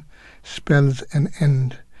perfection spells an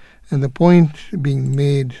end. And the point being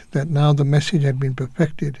made that now the message had been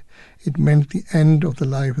perfected, it meant the end of the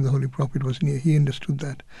life of the Holy Prophet was near. He understood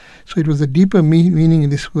that. So it was a deeper meaning in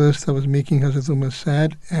this verse that was making Hazrat Umar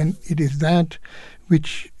sad, and it is that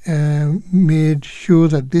which made sure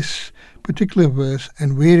that this particular verse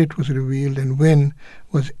and where it was revealed and when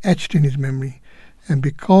was etched in his memory. And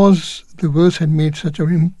because the verse had made such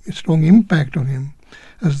a strong impact on him,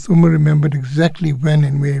 Hazrat Umar remembered exactly when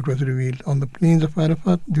and where it was revealed, on the plains of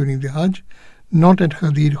Arafat during the Hajj, not at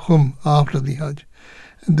Ghadir Khum after the Hajj.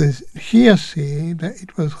 The Shia say that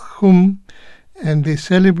it was Khum, and they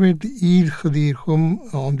celebrate the Eid Ghadir Khum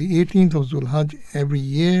on the 18th of Dhul Hajj every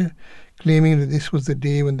year, claiming that this was the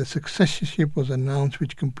day when the successorship was announced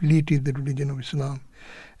which completed the religion of Islam.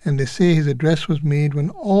 And they say his address was made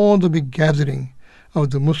when all the big gathering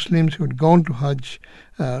of the Muslims who had gone to Hajj,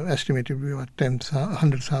 estimated to be about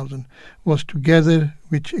 100,000, was together,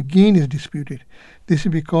 which again is disputed. This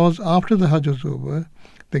is because after the Hajj was over,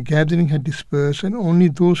 the gathering had dispersed and only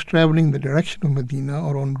those travelling in the direction of Medina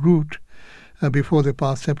or en route before the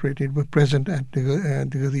path separated were present at the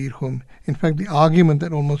Ghadir Khum. In fact, the argument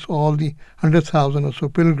that almost all the 100,000 or so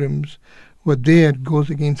pilgrims were there goes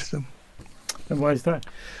against them. And why is that?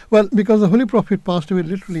 Well, because the Holy Prophet passed away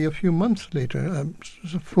literally a few months later,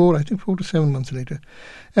 4 to 7 months later.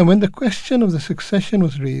 And when the question of the succession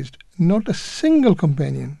was raised, not a single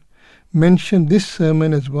companion mentioned this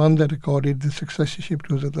sermon as one that accorded the successorship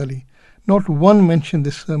to Hazrat Ali. Not one mentioned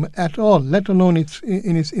this sermon at all, let alone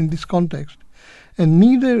in this context. And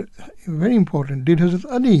neither, very important, did Hazrat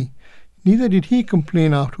Ali, neither did he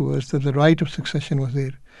complain afterwards that the right of succession was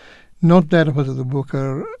there. Not that of Hazrat Abu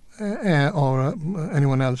Bakr or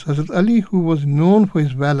anyone else. Hazrat Ali, who was known for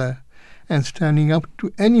his valor and standing up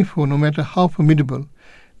to any foe, no matter how formidable,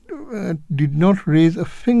 did not raise a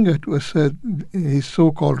finger to assert his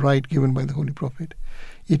so-called right given by the Holy Prophet.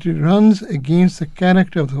 It runs against the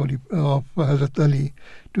character of Hazrat Ali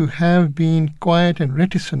to have been quiet and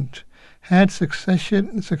reticent. Had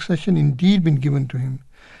succession indeed been given to him,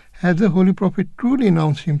 had the Holy Prophet truly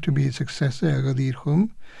announced him to be his successor, Ghadir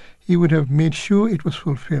Khum, he would have made sure it was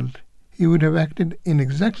fulfilled. He would have acted in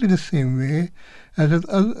exactly the same way as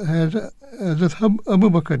Abu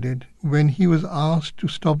Bakr did when he was asked to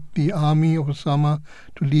stop the army of Osama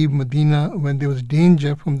to leave Medina when there was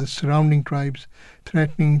danger from the surrounding tribes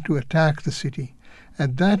threatening to attack the city.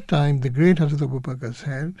 At that time, the great Hazrat Abu Bakr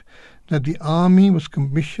said that the army was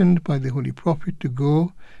commissioned by the Holy Prophet to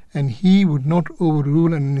go, and he would not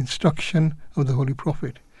overrule an instruction of the Holy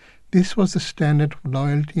Prophet. This was the standard of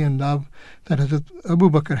loyalty and love that Hazrat Abu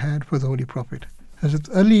Bakr had for the Holy Prophet. Hazrat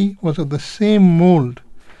Ali was of the same mold.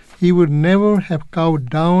 He would never have cowed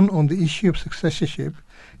down on the issue of successorship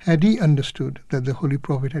had he understood that the Holy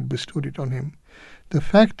Prophet had bestowed it on him. The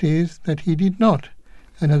fact is that he did not,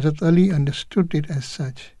 and Hazrat Ali understood it as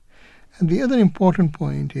such. And the other important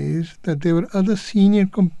point is that there were other senior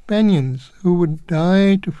companions who would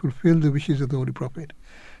die to fulfill the wishes of the Holy Prophet.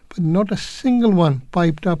 But not a single one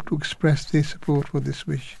piped up to express their support for this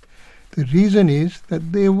wish. The reason is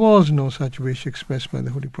that there was no such wish expressed by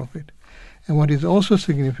the Holy Prophet. And what is also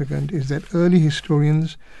significant is that early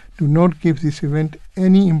historians do not give this event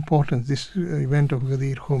any importance, this event of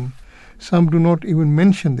Ghadir Khum. Some do not even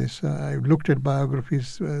mention this. I've looked at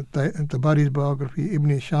biographies, Tabari's biography, Ibn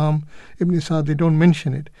Hisham, Ibn Sa'd, they don't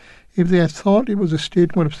mention it. If they had thought it was a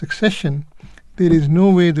statement of succession, there is no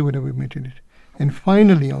way they would have omitted it. And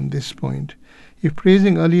finally, on this point, if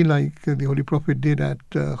praising Ali like the Holy Prophet did at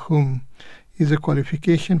Khum is a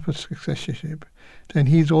qualification for successorship, then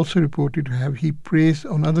he is also reported to have praised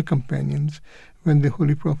on other companions when the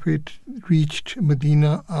Holy Prophet reached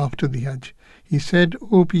Medina after the Hajj. He said,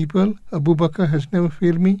 "O people, Abu Bakr has never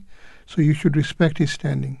failed me, so you should respect his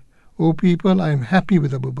standing. O people, I am happy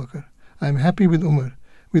with Abu Bakr. I am happy with Umar,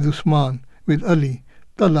 with Usman, with Ali,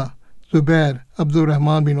 Talha, Zubair, Abdul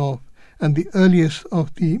Rahman bin Auf, and the earliest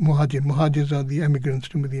of the Muhajir. Muhajirs are the emigrants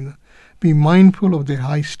to Medina. Be mindful of their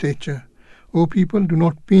high stature. O people, do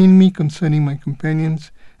not pain me concerning my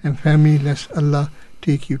companions and family, lest Allah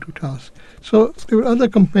take you to task." So there were other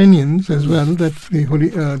companions as well that the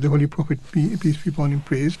Holy Prophet, peace be upon him,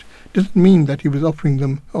 praised. Doesn't mean that he was offering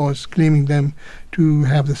them or was claiming them to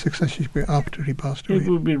have the successorship after he passed away. It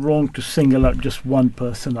would be wrong to single out just one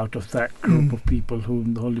person out of that group of people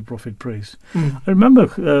whom the Holy Prophet praised. I remember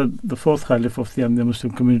the fourth Caliph of the Ahmadiyya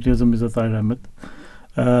Muslim community, Hazrat Mirza Tahir Ahmad,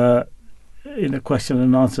 in a question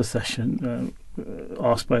and answer session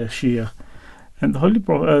asked by a Shia. And the Holy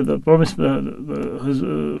Prophet, the promise,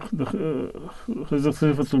 Hazrat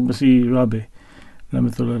Khalifatul Masih Rabi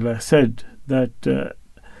said that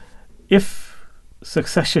if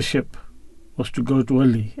successorship was to go to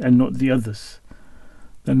Ali and not the others,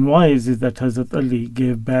 then why is it that Hazrat Ali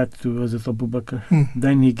gave bayat to Hazrat Abu Bakr,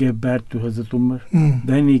 then he gave bayat to Hazrat Umar,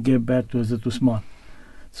 then he gave bayat to Hazrat Usman?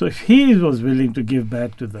 So if he was willing to give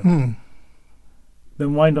bayat to them,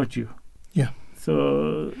 then why not you? Yeah.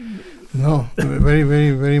 So no, very,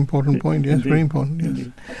 very, very important point. Yes, very important. Yes.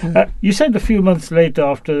 Yeah. You said a few months later,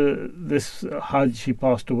 after this Hajj, he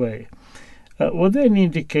passed away. Were there any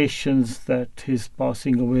indications that his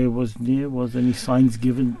passing away was near? Was any signs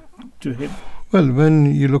given to him? Well,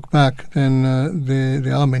 when you look back, then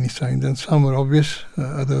there are many signs, and some were obvious,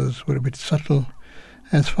 others were a bit subtle.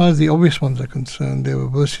 As far as the obvious ones are concerned, there were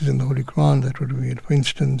verses in the Holy Quran that were revealed. For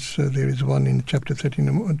instance, there is one in chapter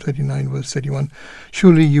 39, verse 31,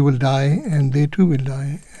 "Surely you will die, and they too will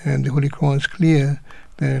die." And the Holy Quran is clear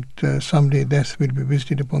that someday death will be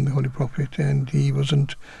visited upon the Holy Prophet, and he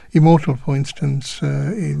wasn't immortal. For instance,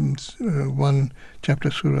 in one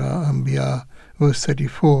chapter, Surah Anbiya, verse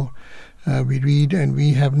 34, we read, "And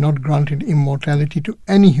we have not granted immortality to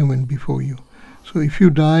any human before you. So if you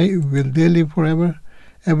die, will they live forever?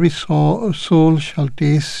 Every soul shall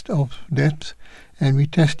taste of death, and we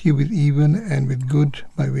test you with evil and with good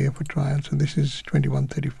by way of a trial." So this is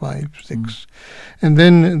 21:35-6. And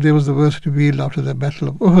then there was the verse revealed after the Battle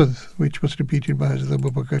of Uhud, which was repeated by Hazrat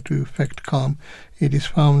Abu Bakr to effect calm. It is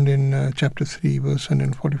found in chapter 3, verse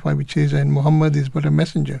 145, which says, "And Muhammad is but a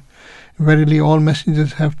messenger. Verily all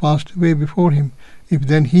messengers have passed away before him. If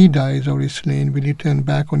then he dies or is slain, will you turn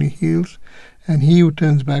back on your heels? And he who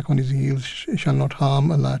turns back on his heels shall not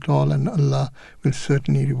harm Allah at all, and Allah will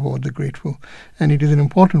certainly reward the grateful. And it is an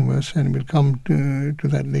important verse, and we'll come to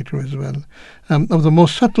that later as well. Of the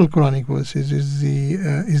most subtle Quranic verses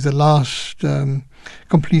is the last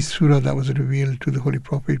complete surah that was revealed to the Holy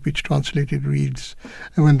Prophet, which translated reads,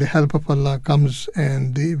 when the help of Allah comes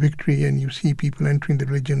and the victory, and you see people entering the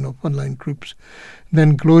religion of Allah in troops,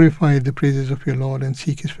 then glorify the praises of your Lord and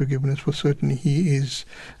seek His forgiveness, for certainly He is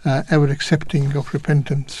ever accepting of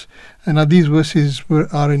repentance. And now these verses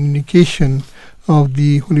are an indication of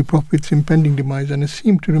the Holy Prophet's impending demise. And I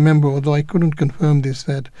seem to remember, although I couldn't confirm this,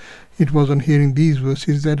 that it was on hearing these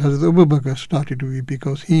verses that Hazrat Abu Bakr started to weep,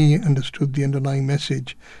 because he understood the underlying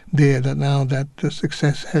message there, that now that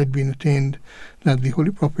success had been attained, that the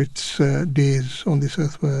Holy Prophet's days on this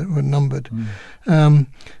earth were numbered.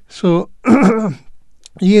 So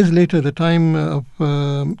years later, the time of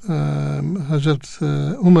Hazrat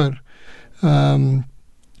Umar,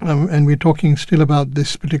 and we're talking still about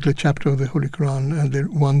this particular chapter of the Holy Quran, the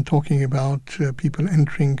one talking about people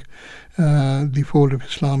entering the fold of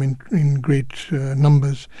Islam in great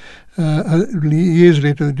numbers. Years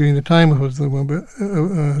later, during the time of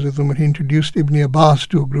Hazrat Umar, he introduced Ibn Abbas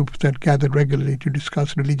to a group that gathered regularly to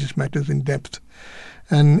discuss religious matters in depth.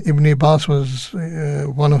 And Ibn Abbas was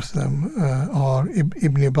one of them, or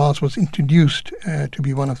Ibn Abbas was introduced to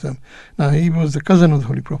be one of them. Now, he was the cousin of the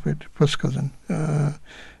Holy Prophet, first cousin.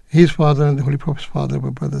 His father and the Holy Prophet's father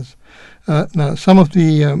were brothers. Now, some of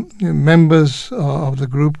the members of the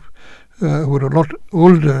group who were a lot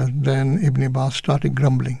older than Ibn Abbas started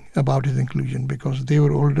grumbling about his inclusion, because they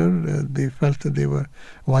were older. They felt that they were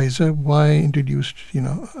wiser. Why introduce,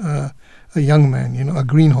 a young man, a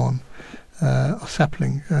greenhorn, a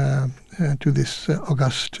sapling, to this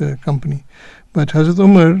august company? But Hazrat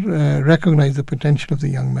Umar recognized the potential of the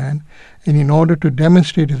young man, and in order to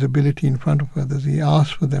demonstrate his ability in front of others, he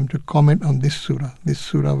asked for them to comment on this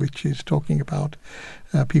surah which is talking about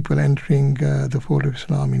people entering the fold of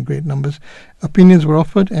Islam in great numbers. Opinions were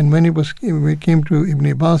offered, and when it came to Ibn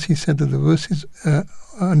Abbas, he said that the verse's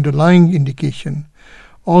underlying indication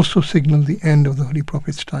also signaled the end of the Holy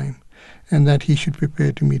Prophet's time, and that he should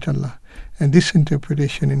prepare to meet Allah. And this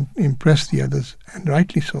interpretation impressed the others, and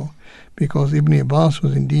rightly so, because Ibn Abbas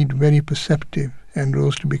was indeed very perceptive and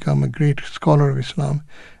rose to become a great scholar of Islam,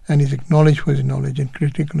 and is acknowledged for his knowledge and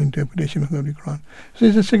critical interpretation of the Holy Quran. So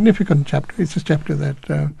it's a significant chapter. It's a chapter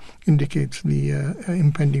that indicates the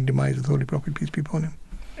impending demise of the Holy Prophet, peace be upon him.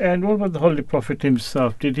 And what about the Holy Prophet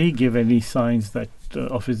himself? Did he give any signs that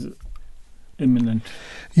of his imminent?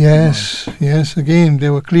 Yes. Again,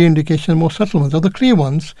 there were clear indications, more subtle ones. Of the clear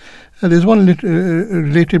ones, there's one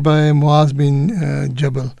related by Muaz bin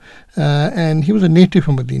Jabal, and he was a native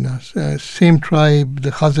of Medina, same tribe, the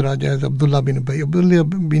Khazraj, as Abdullah bin Ubay. Abdullah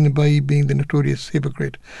bin Ubay being the notorious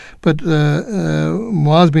hypocrite, but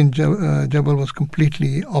Muaz bin Jabal was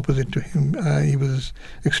completely opposite to him. He was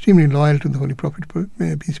extremely loyal to the Holy Prophet,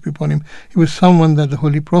 peace be upon him. He was someone that the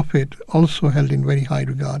Holy Prophet also held in very high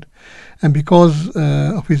regard, and because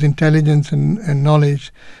of his intelligence and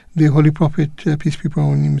knowledge, the Holy Prophet, peace be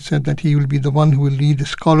upon him, said that he will be the one who will lead the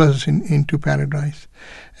scholars into paradise.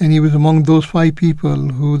 And he was among those 5 people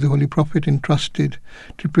who the Holy Prophet entrusted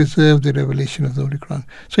to preserve the revelation of the Holy Quran.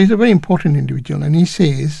 So he's a very important individual. And he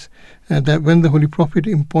says that when the Holy Prophet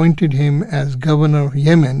appointed him as governor of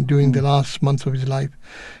Yemen during the last months of his life,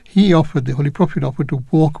 the Holy Prophet offered to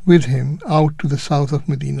walk with him out to the south of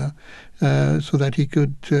Medina so that he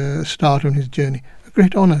could start on his journey. A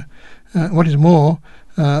great honor. What is more,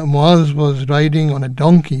 Muaz was riding on a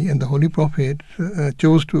donkey, and the Holy Prophet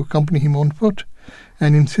chose to accompany him on foot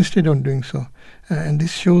and insisted on doing so. And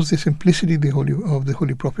this shows the simplicity of the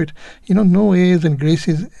Holy Prophet. No airs and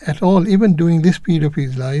graces at all, even during this period of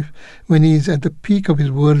his life when he's at the peak of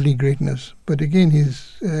his worldly greatness. But again,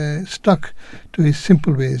 he's stuck to his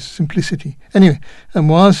simple ways, simplicity. Anyway,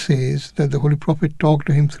 Muaz says that the Holy Prophet talked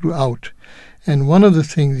to him throughout. And one of the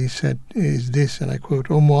things he said is this, and I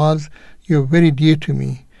quote, "O Muaz, you are very dear to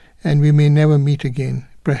me, and we may never meet again.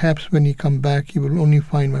 Perhaps when you come back, you will only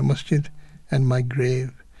find my masjid and my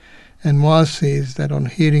grave." And Muaz says that on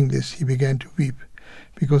hearing this, he began to weep,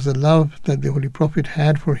 because the love that the Holy Prophet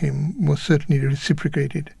had for him was certainly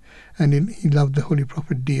reciprocated, and he loved the Holy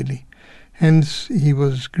Prophet dearly. Hence, he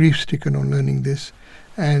was grief-stricken on learning this,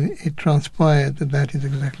 and it transpired that that is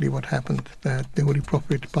exactly what happened, that the Holy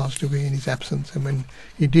Prophet passed away in his absence, and when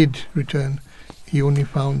he did return, he only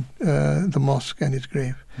found the mosque and his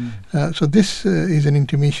grave. So this is an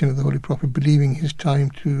intimation of the Holy Prophet believing his time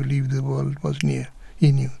to leave the world was near.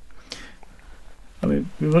 He knew. I mean,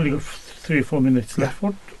 we've only got 3 or 4 minutes left.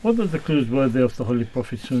 What are the clues were there of the Holy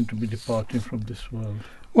Prophet soon to be departing from this world?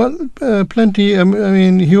 Well, plenty. I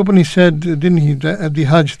mean, he openly said, didn't he, at the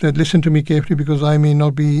Hajj, that listen to me carefully because I may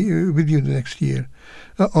not be with you the next year.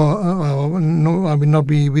 No, I will not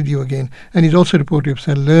be with you again. And he's also reported to have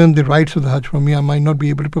said, learn the rites of the Hajj from me. I might not be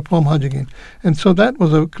able to perform Hajj again. And so that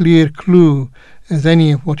was a clear clue as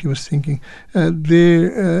any of what he was thinking.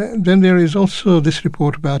 Then there is also this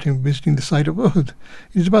report about him visiting the site of Uhud.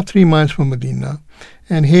 It's about 3 miles from Medina.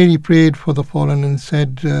 And here he prayed for the fallen and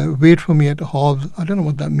said, wait for me at Hawz. I don't know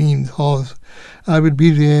what that means, Hawz. I will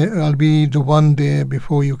be there. I'll be the one there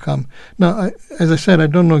before you come. Now, as I said, I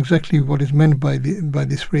don't know exactly what is meant by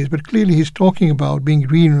this phrase, but clearly he's talking about being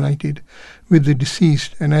reunited with the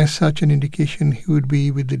deceased, and as such an indication he would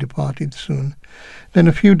be with the departed soon. Then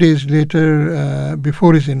a few days later,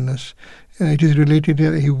 before his illness, it is related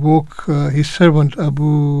that he woke his servant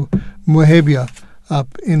Abu Muhabia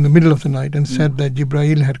up in the middle of the night and said that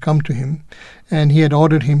Jibreel had come to him and he had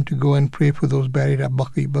ordered him to go and pray for those buried at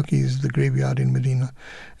Baqi. Baqi is the graveyard in Medina.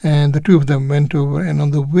 And the two of them went over, and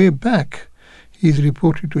on the way back, he is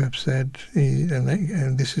reported to have said,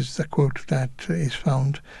 and this is the quote that is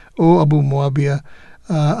found, "O Abu Muawiyah,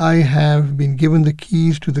 I have been given the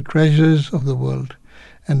keys to the treasures of the world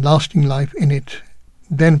and lasting life in it,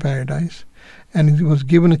 then paradise. And it was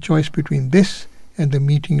given a choice between this and the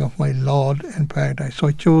meeting of my Lord and paradise. So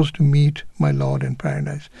I chose to meet my Lord in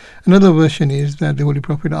paradise." Another version is that the Holy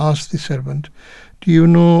Prophet asked the servant, "Do you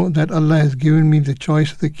know that Allah has given me the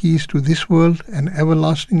choice of the keys to this world and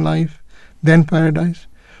everlasting life, then paradise,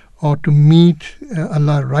 or to meet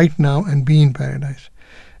Allah right now and be in paradise?"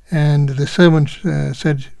 And the servant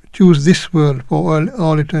said, "Choose this world for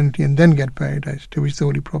all eternity and then get paradise." To which the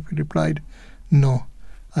Holy Prophet replied, "No,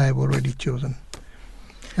 I have already chosen."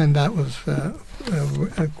 And that was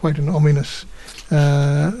quite an ominous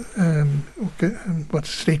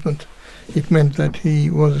statement. It meant that he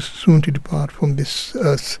was soon to depart from this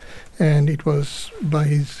earth, and it was by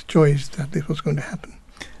his choice that this was going to happen.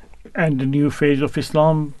 And the new phase of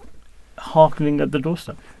Islam hearkening at the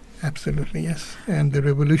doorstep. Absolutely, yes. And the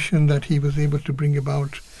revolution that he was able to bring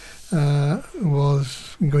about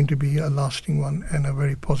was going to be a lasting one and a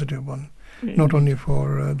very positive one, not only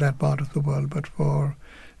for that part of the world, but for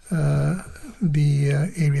the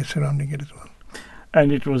area surrounding it as well.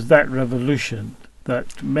 And it was that revolution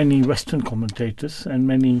that many Western commentators and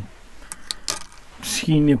many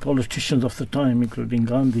senior politicians of the time, including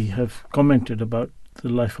Gandhi, have commented about the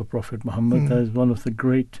life of Prophet Muhammad as one of the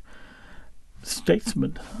great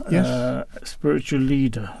statesmen, spiritual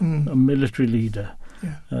leader, a military leader,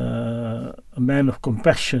 a man of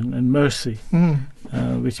compassion and mercy,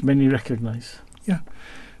 which many recognize. Yeah,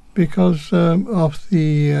 because of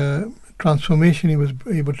the transformation he was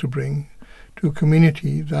able to bring to a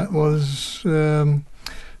community that was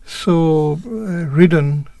so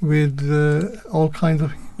ridden with all kinds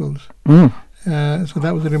of evils. So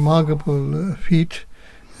that was a remarkable feat.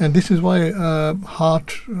 And this is why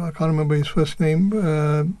Hart, I can't remember his first name,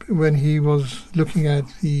 when he was looking at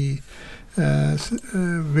the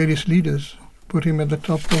various leaders, put him at the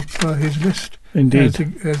top of his list. Indeed.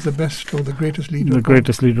 As the best or the greatest leader. The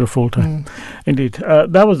greatest leader of all time. Indeed.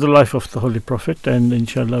 That was the life of the Holy Prophet, and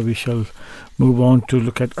inshallah we shall move on to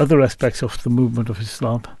look at other aspects of the movement of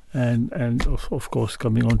Islam and of course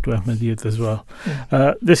coming on to Ahmadiyyat as well.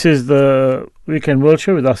 This is the Weekend World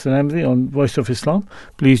Show with Hassan Ahmadi on Voice of Islam.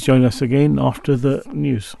 Please join us again after the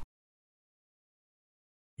news.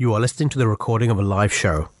 You are listening to the recording of a live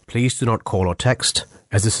show. Please do not call or text,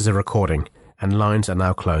 as this is a recording, and lines are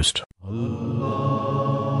now closed.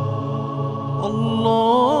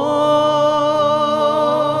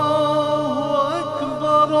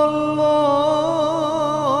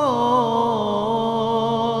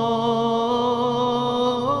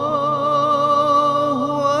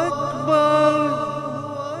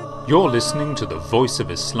 You're listening to the Voice of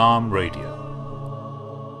Islam Radio,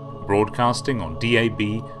 broadcasting on DAB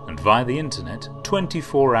and via the internet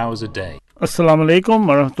 24 hours a day. Assalamu alaikum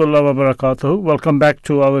wa rahmatullahi wa barakatuh. Welcome back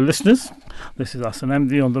to our listeners. This is Hassan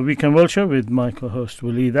Ahmadi on the Weekend World Show with my co-host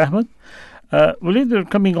Waleed Ahmed. Waleed, we're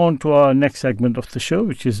coming on to our next segment of the show,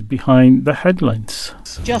 which is Behind the Headlines.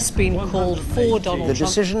 Just been called for Donald Trump. The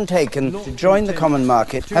decision taken to join the common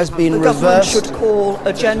market has been The government reversed. should call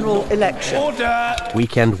a general election. Order!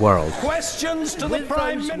 Weekend World. Questions to the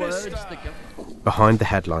Prime Minister. Behind the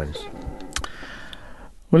Headlines.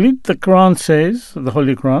 Waleed, the Quran says, the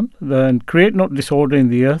Holy Quran, then create not disorder in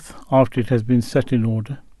the earth after it has been set in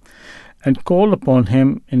order, and call upon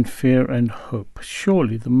him in fear and hope.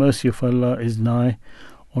 Surely the mercy of Allah is nigh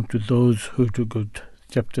unto those who do good.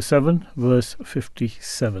 Chapter 7, verse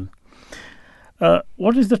 57.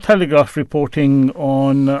 What is the Telegraph reporting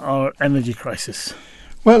on our energy crisis?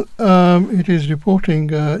 Well, it is reporting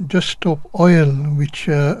Just Stop Oil, which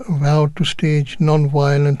vowed to stage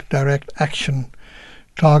non-violent direct action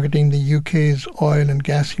targeting the UK's oil and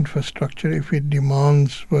gas infrastructure if its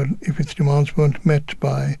demands weren't met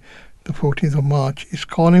by the 14th of March, is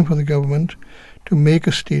calling for the government to make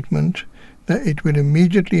a statement that it will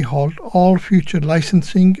immediately halt all future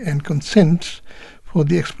licensing and consents for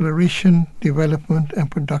the exploration, development and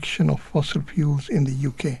production of fossil fuels in the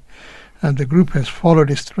UK. And the group has followed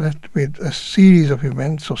its threat with a series of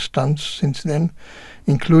events or stunts since then,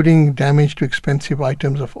 including damage to expensive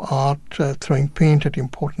items of art, throwing paint at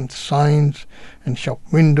important signs and shop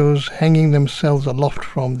windows, hanging themselves aloft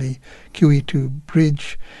from the QE2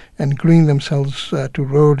 bridge, and gluing themselves to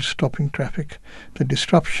roads, stopping traffic. The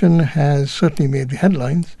disruption has certainly made the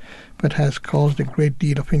headlines, but has caused a great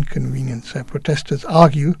deal of inconvenience. Protesters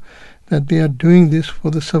argue that they are doing this for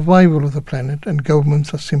the survival of the planet and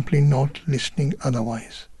governments are simply not listening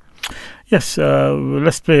otherwise. Yes,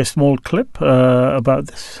 let's play a small clip about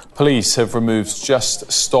this. Police have removed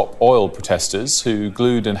Just Stop Oil protesters who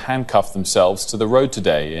glued and handcuffed themselves to the road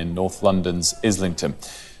today in North London's Islington.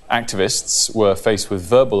 Activists were faced with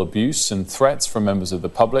verbal abuse and threats from members of the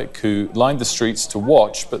public who lined the streets to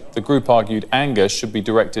watch, but the group argued anger should be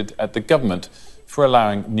directed at the government for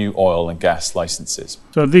allowing new oil and gas licences.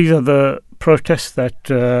 So these are the protests that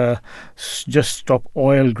Just Stop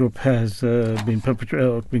Oil Group has been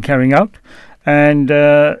carrying out, and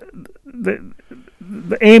the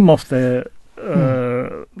aim of the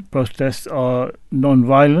protests are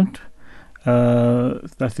non-violent.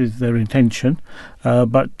 That is their intention,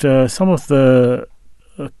 but some of the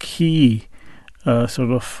key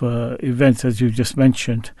events, as you just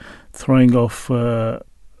mentioned, throwing off the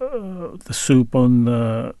soup on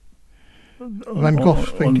Van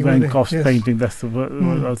Gogh's painting. That's the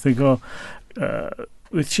word I think of,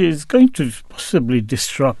 which is going to possibly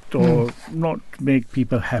disrupt or not make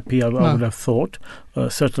people happy. I would have thought.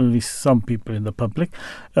 Certainly, some people in the public.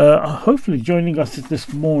 Hopefully, joining us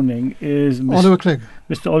this morning is Oliver Clegg.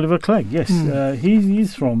 Mr. Oliver Clegg. Yes,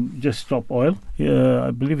 he's from Just Stop Oil. I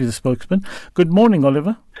believe he's a spokesman. Good morning,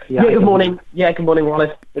 Oliver. Yeah, good morning. Yeah, good morning,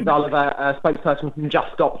 Wallace. It's Oliver, spokesperson from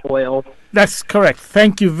Just Stop Oil. That's correct.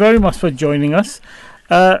 Thank you very much for joining us.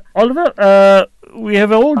 Oliver, we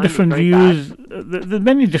have all different views. There are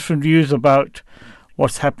many different views about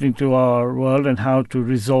what's happening to our world and how to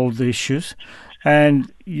resolve the issues.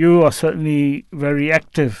 And you are certainly very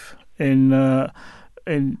active in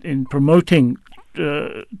promoting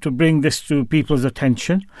to bring this to people's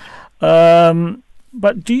attention.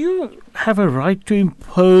 But do you have a right to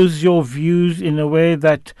impose your views in a way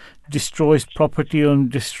that destroys property and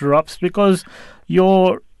disrupts? Because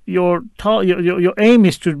your aim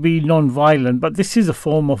is to be non-violent, but this is a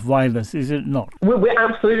form of violence, is it not? We're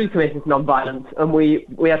absolutely committed to non-violence, and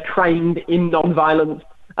we are trained in non-violence,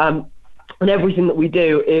 and everything that we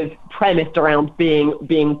do is premised around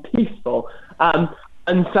being peaceful.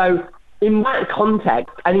 And so in that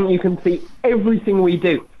context, I think you can see everything we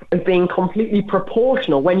do as being completely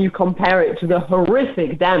proportional when you compare it to the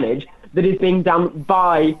horrific damage that is being done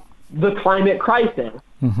by the climate crisis.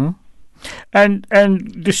 Mm-hmm. And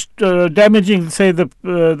damaging, say,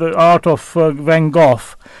 the art of Van Gogh,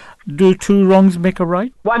 do two wrongs make a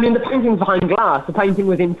right? Well, I mean, the painting's behind glass. The painting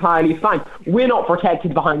was entirely fine. We're not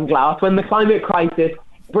protected behind glass when the climate crisis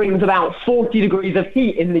brings about 40 degrees of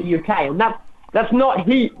heat in the UK, and that's not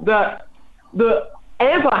heat that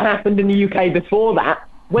ever happened in the UK before that.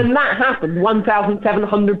 When that happened,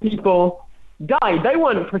 1,700 people died. They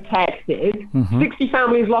weren't protected. Mm-hmm. 60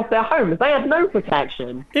 families lost their homes. They had no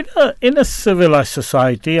protection. In a civilized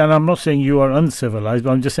society, and I'm not saying you are uncivilized,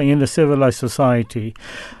 but I'm just saying in a civilized society,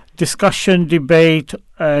 discussion, debate,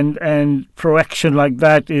 and proaction like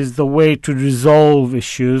that is the way to resolve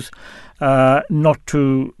issues, not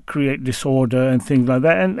to create disorder and things like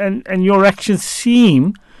that. And your actions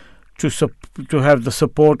seem to have the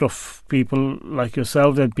support of people like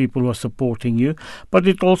yourselves and people who are supporting you, but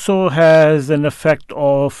it also has an effect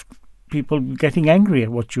of people getting angry at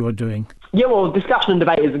what you are doing. Yeah, well, discussion and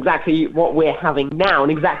debate is exactly what we're having now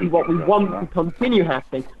and exactly what we want to continue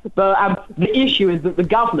happening. But the issue is that the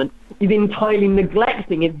government is entirely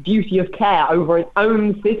neglecting its duty of care over its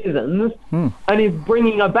own citizens and is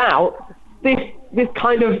bringing about this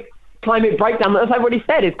kind of climate breakdown that, as I've already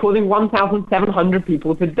said, is causing 1,700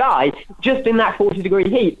 people to die just in that 40-degree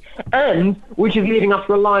heat, and which is leaving us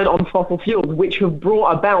reliant on fossil fuels, which have brought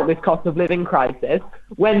about this cost of living crisis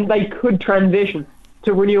when they could transition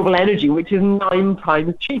to renewable energy, which is 9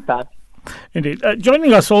 times cheaper. Indeed.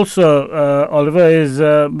 Joining us also, Oliver, is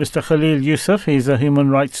Mr. Khalil Yusuf. He's a human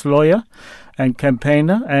rights lawyer and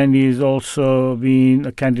campaigner, and he's also been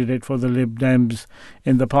a candidate for the Lib Dems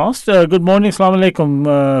in the past. Good morning. Assalamu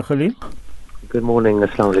alaikum, Khalil. Good morning.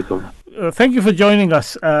 Assalamu alaikum. Thank you for joining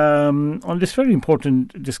us on this very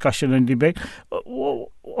important discussion and debate.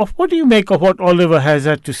 What do you make of what Oliver has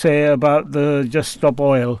had to say about the Just Stop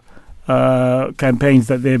Oil campaigns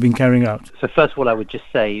that they've been carrying out? So first of all, I would just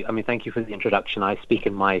say, thank you for the introduction. I speak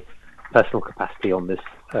in my personal capacity on this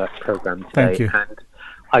program today. Thank you. And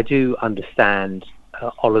I do understand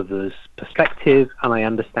Oliver's perspective, and I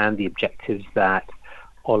understand the objectives that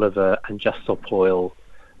Oliver and Just Stop Oil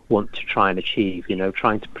want to try and achieve,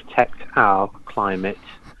 trying to protect our climate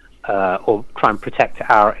or try and protect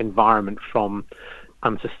our environment from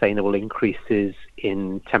unsustainable increases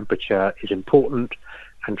in temperature is important,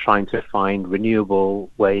 and trying to find renewable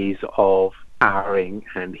ways of powering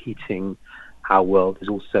and heating our world is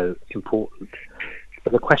also important.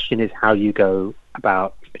 But the question is how you go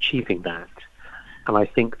about achieving that. And I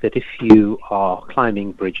think that if you are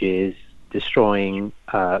climbing bridges, destroying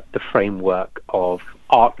the framework of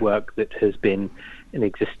artwork that has been in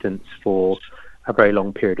existence for a very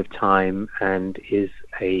long period of time and is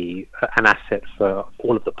an asset for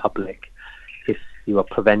all of the public, if you are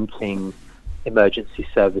preventing emergency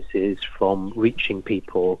services from reaching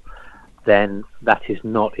people, then that is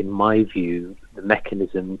not, in my view, the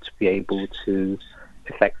mechanism to be able to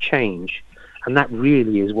effect change. And that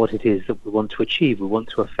really is what it is that we want to achieve. We want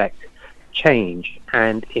to effect change.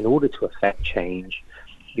 And in order to effect change,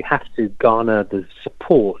 you have to garner the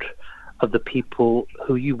support of the people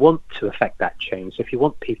who you want to effect that change. So if you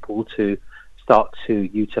want people to start to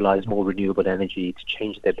utilize more renewable energy, to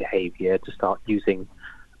change their behavior, to start using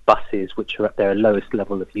buses, which are at their lowest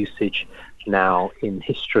level of usage now in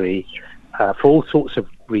history, for all sorts of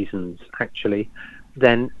reasons, actually,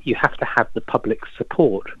 then you have to have the public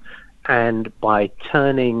support. And by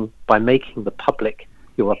making the public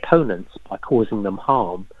your opponents, by causing them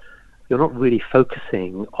harm, you're not really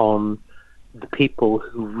focusing on the people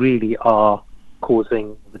who really are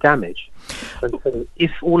causing the damage. And so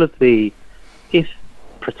if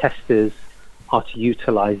protesters are to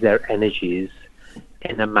utilize their energies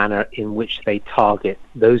in a manner in which they target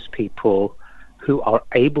those people who are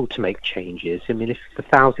able to make changes, if the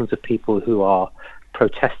thousands of people who are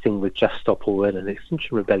protesting with Just Stop Oil and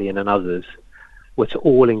Extinction Rebellion and others were to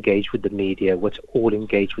all engage with the media, were to all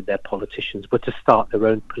engage with their politicians, were to start their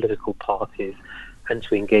own political parties and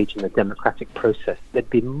to engage in the democratic process, they'd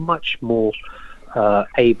be much more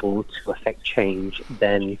able to affect change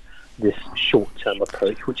than this short-term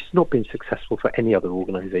approach, which has not been successful for any other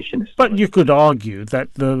organisation. But you could argue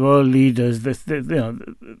that the world leaders,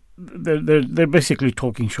 they're basically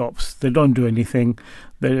talking shops. They don't do anything.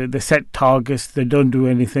 They set targets. They don't do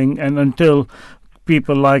anything. And until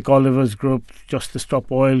people like Oliver's group, Just to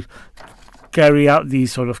Stop Oil, carry out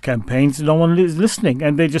these sort of campaigns, no one is listening,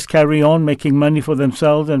 and they just carry on making money for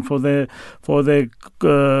themselves and for their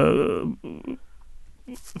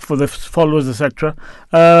followers, etc.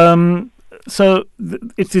 So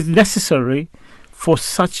it is necessary for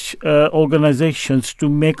such organizations to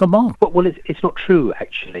make a mark. Well, it's not true,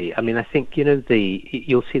 actually. I think,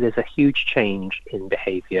 you'll see there's a huge change in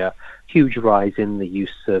behavior, huge rise in the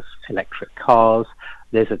use of electric cars.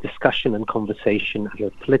 There's a discussion and conversation at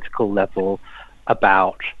a political level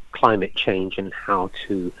about climate change and how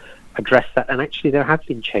to address that. And actually, there have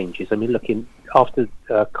been changes. After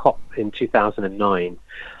COP in 2009,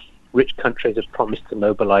 rich countries have promised to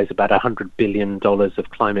mobilize about $100 billion of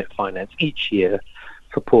climate finance each year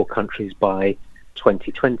for poor countries by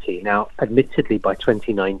 2020. Now, admittedly, by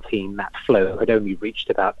 2019, that flow had only reached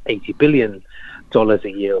about $80 billion a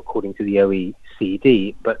year, according to the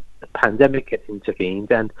OECD, but the pandemic had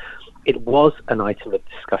intervened, and it was an item of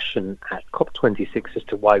discussion at COP26 as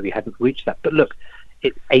to why we hadn't reached that. But look,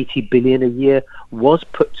 $80 billion a year was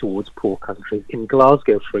put towards poor countries. In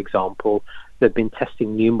Glasgow, for example, they've been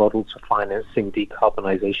testing new models for financing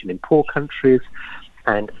decarbonisation in poor countries,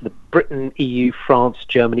 and Britain, EU, France,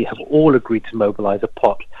 Germany have all agreed to mobilise a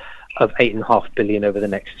pot of $8.5 billion over the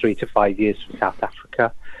next 3 to 5 years for South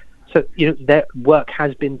Africa. So, their work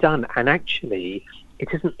has been done, and actually, it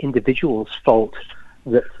isn't individuals' fault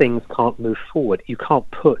that things can't move forward. You can't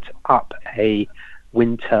put up a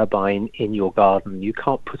wind turbine in your garden. You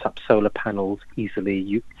can't put up solar panels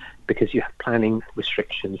easily because you have planning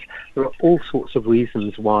restrictions. There are all sorts of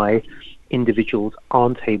reasons why individuals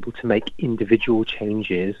aren't able to make individual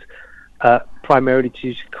changes, primarily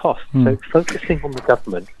due to cost. So focusing on the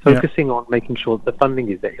government, focusing on making sure that the funding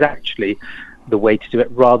is there, is actually the way to do it,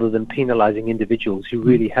 rather than penalising individuals who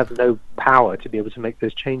really have no power to be able to make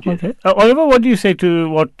those changes. Okay. Oliver, what do you say to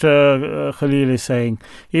what Khalil is saying?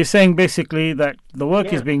 He's saying basically that the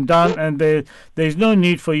work is being done and there's no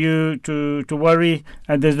need for you to worry,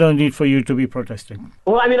 and there's no need for you to be protesting.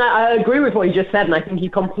 Well, I mean, I agree with what he just said, and I think he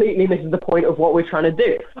completely misses the point of what we're trying to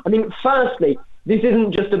do. I mean, firstly, this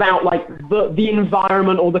isn't just about like the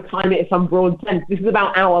environment or the climate in some broad sense. This is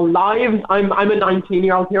about our lives. I'm a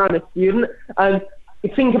 19-year-old here. I'm a student.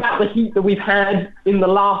 Think about the heat that we've had in the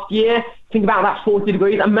last year. Think about that 40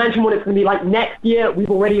 degrees. Imagine what it's going to be like next year. We've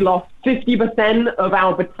already lost 50% of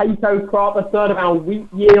our potato crop, a third of our wheat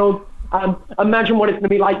yield. Imagine what it's going to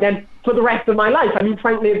be like then for the rest of my life. I mean,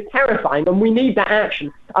 frankly, it's terrifying, and we need that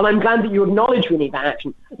action. And I'm glad that you acknowledge we need that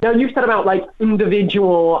action. Now, you said about like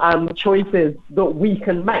individual choices that we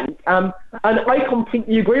can make, and I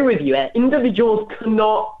completely agree with you. Individuals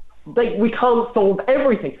cannot. We can't solve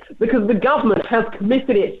everything because the government has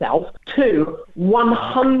committed itself to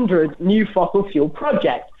 100 new fossil fuel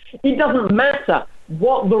projects. It doesn't matter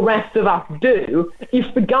what the rest of us do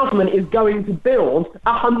if the government is going to build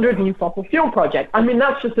 100 new fossil fuel projects. I mean,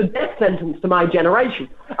 that's just a death sentence to my generation.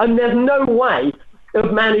 And there's no way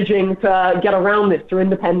of managing to get around this through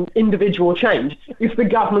individual change if the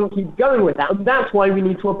government keeps going with that. And that's why we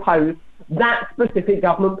need to oppose that specific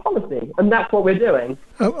government policy, and that's what we're doing.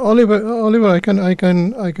 Oliver, I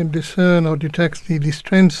can discern or detect the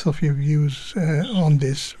strengths of your views on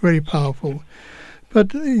this. Very powerful,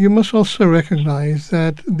 but you must also recognize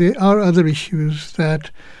that there are other issues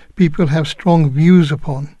that people have strong views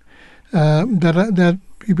upon. That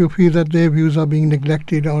people feel that their views are being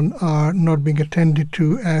neglected or are not being attended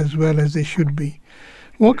to as well as they should be.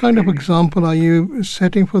 What kind of example are you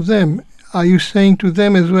setting for them? Are you saying to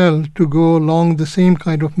them as well to go along the same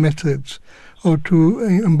kind of methods or to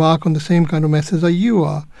embark on the same kind of methods that you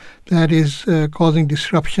are, that is causing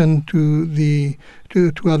disruption to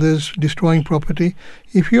others, destroying property?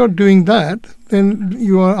 If you're doing that, then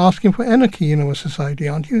you are asking for anarchy in our society,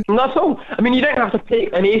 aren't you? That's all. I mean, you don't have to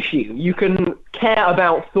pick an issue. You can care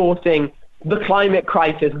about sorting the climate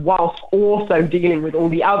crisis whilst also dealing with all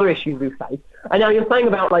the other issues we face. And now you're saying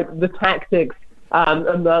about like the tactics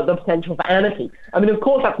and the potential for anarchy. I mean, of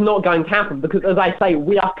course, that's not going to happen because, as I say,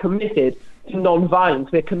 we are committed to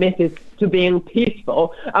non-violence. We're committed to being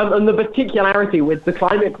peaceful. And the particularity with the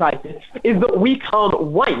climate crisis is that we can't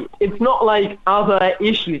wait. It's not like other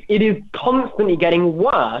issues. It is constantly getting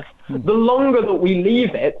worse. The longer that we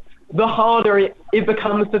leave it, the harder it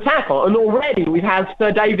becomes to tackle. And already we've had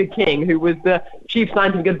Sir David King, who was the chief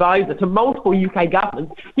scientific advisor to multiple UK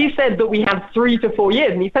governments. He said that we have 3 to 4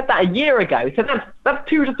 years, and he said that a year ago. So that's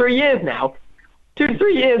 2 to 3 years now. 2 to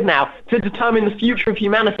 3 years now to determine the future of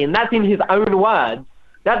humanity, and that's in his own words.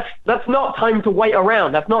 That's not time to wait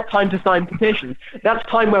around. That's not time to sign petitions. That's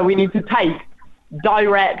time where we need to take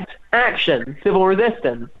direct action, civil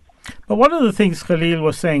resistance. But one of the things Khalil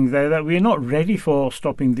was saying there, that we're not ready for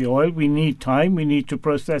stopping the oil. We need time. We need to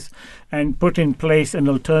process and put in place an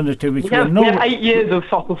alternative. We have 8 years of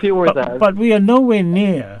fossil fuel reserves. But we are nowhere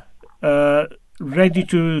near ready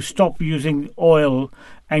to stop using oil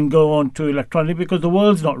and go on to electronic because the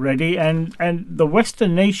world's not ready. And the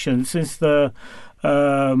Western nations, since the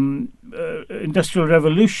Industrial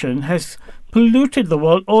Revolution, has polluted the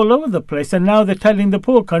world all over the place. And now they're telling the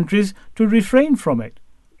poor countries to refrain from it.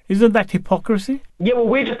 Isn't that hypocrisy? Yeah, well,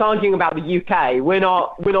 we're just arguing about the UK. We're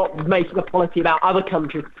not making a policy about other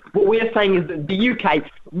countries. What we're saying is that the UK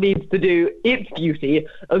needs to do its duty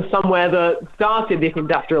as somewhere that started this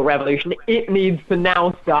industrial revolution. It needs to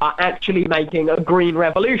now start actually making a green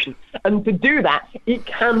revolution. And to do that, it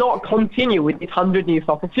cannot continue with these 100 new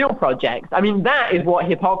fossil fuel projects. I mean, that is what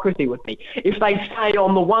hypocrisy would be. If they say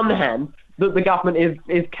on the one hand that the government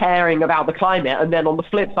is caring about the climate, and then on the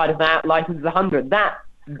flip side of that, licenses 100,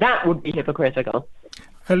 that would be hypocritical.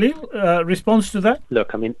 Khalil, response to that?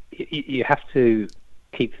 Look, I mean, you have to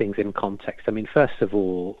keep things in context. I mean, first of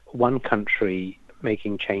all, one country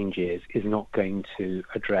making changes is not going to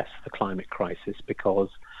address the climate crisis because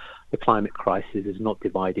the climate crisis is not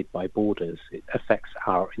divided by borders. It affects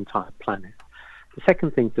our entire planet. The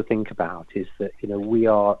second thing to think about is that, we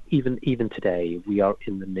are, even today, we are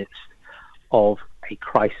in the midst of a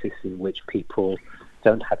crisis in which people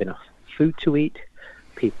don't have enough food to eat.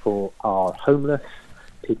 People are homeless,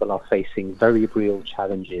 people are facing very real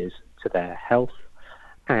challenges to their health,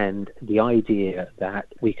 and the idea that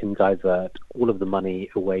we can divert all of the money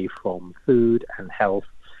away from food and health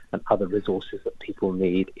and other resources that people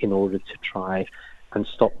need in order to try and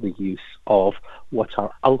stop the use of what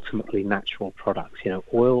are ultimately natural products.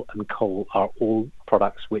 Oil and coal are all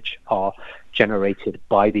products which are generated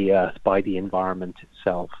by the earth, by the environment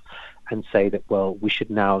itself, and say that, well, we should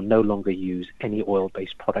now no longer use any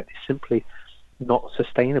oil-based product. It's simply not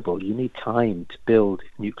sustainable. You need time to build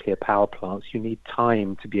nuclear power plants. You need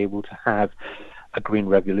time to be able to have a green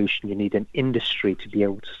revolution. You need an industry to be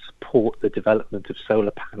able to support the development of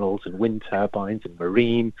solar panels and wind turbines and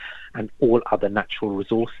marine and all other natural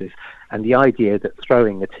resources. And the idea that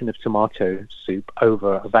throwing a tin of tomato soup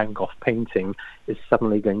over a Van Gogh painting is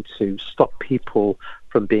suddenly going to stop people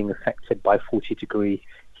from being affected by 40-degree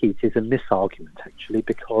heat is a misargument, actually,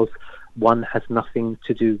 because one has nothing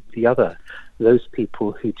to do with the other. Those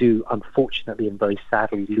people who do, unfortunately and very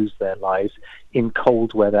sadly, lose their lives in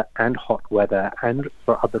cold weather and hot weather and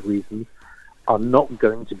for other reasons are not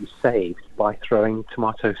going to be saved by throwing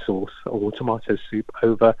tomato sauce or tomato soup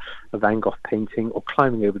over a Van Gogh painting or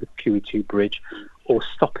climbing over the QE2 bridge or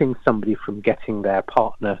stopping somebody from getting their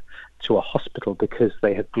partner to a hospital because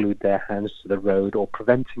they have glued their hands to the road, or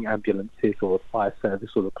preventing ambulances or the fire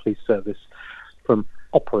service or the police service from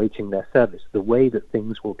operating their service. The way that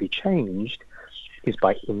things will be changed is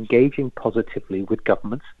by engaging positively with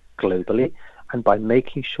governments globally and by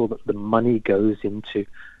making sure that the money goes into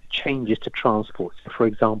changes to transport. So, for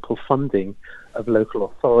example, funding of local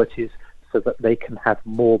authorities so that they can have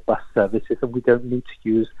more bus services and we don't need to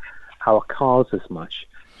use our cars as much.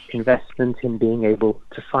 Investment in being able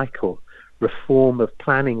to cycle, reform of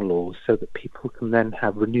planning laws so that people can then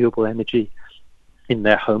have renewable energy in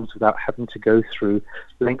their homes without having to go through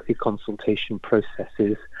lengthy consultation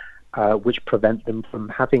processes which prevent them from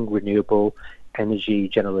having renewable energy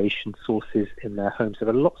generation sources in their homes. There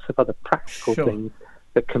are lots of other practical things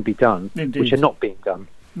that can be done, which are not being done.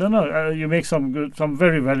 No, you make some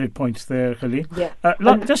very valid points there, Khalil. Yeah.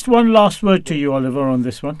 Just one last word to you, Oliver, on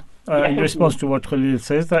this one. In response to what Khalil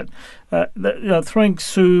says, that throwing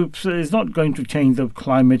soups is not going to change the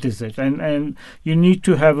climate, is it? And you need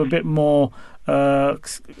to have a bit more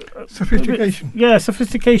sophistication.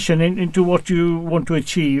 Sophistication into what you want to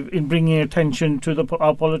achieve in bringing attention to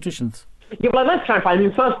our politicians. Yeah, well, let's clarify. I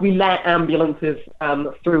mean, first, we let ambulances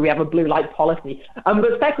through. We have a blue light policy.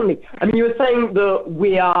 But secondly, I mean, you were saying that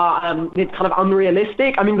we are, it's kind of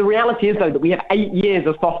unrealistic. I mean, the reality is, though, that we have 8 years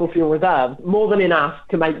of fossil fuel reserves, more than enough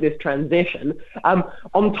to make this transition.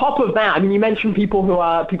 On top of that, I mean, you mentioned people who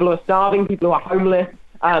are starving, people who are homeless,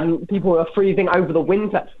 people who are freezing over the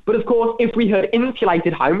winter. But of course, if we had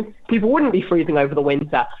insulated homes, people wouldn't be freezing over the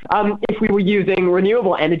winter. If we were using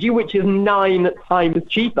renewable energy, which is 9 times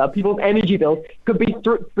cheaper, people's energy bills could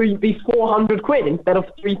be 400 quid instead of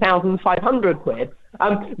 3,500 quid.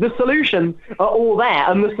 The solutions are all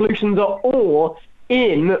there, and the solutions are all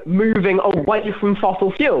in moving away from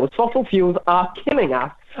fossil fuels. Fossil fuels are killing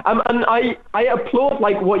us. And I applaud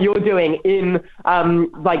what you're doing in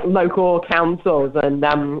local councils, and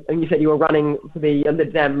you said you were running for the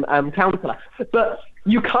Lib Dem councillor, but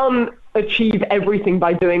you can't achieve everything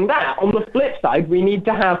by doing that. On the flip side, we need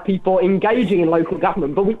to have people engaging in local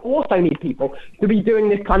government, but we also need people to be doing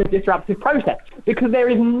this kind of disruptive process, because there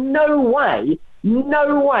is no way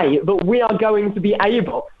that we are going to be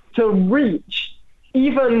able to reach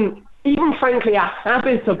even frankly a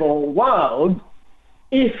habitable world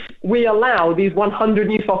if we allow these 100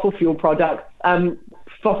 new fossil fuel projects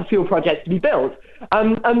to be built.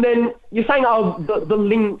 And then you're saying, the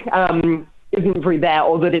link isn't very there,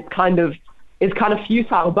 or that it's kind of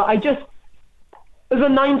futile. But as a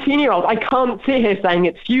 19-year-old, I can't sit here saying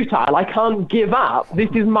it's futile. I can't give up. This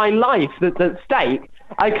is my life that's at stake.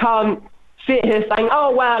 I can't sit here saying,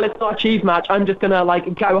 "Oh well, it's not achieved much. I'm just gonna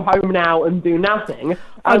go home now and do nothing."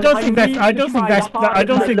 I don't think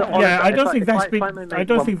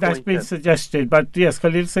that's been suggested. But yes,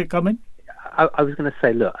 Khalil, come in. I was going to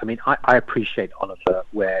say, look, I mean, I appreciate, Oliver,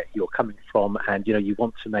 where you're coming from, and you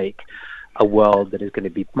want to make a world that is going to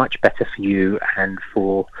be much better for you and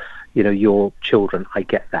for your children. I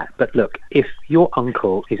get that. But look, if your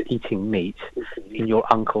uncle is eating meat in your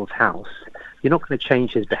uncle's house, you're not going to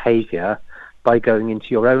change his behaviour by going into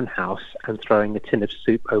your own house and throwing a tin of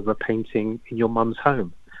soup over a painting in your mum's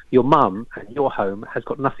home. Your mum and your home has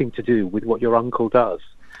got nothing to do with what your uncle does.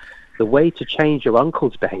 The way to change your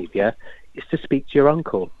uncle's behaviour is to speak to your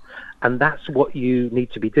uncle. And that's what you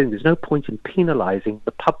need to be doing. There's no point in penalising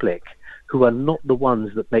the public who are not the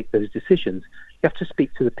ones that make those decisions. You have to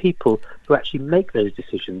speak to the people who actually make those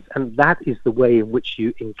decisions, and that is the way in which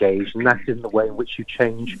you engage, and that is the way in which you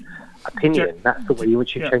change opinion. That's the way in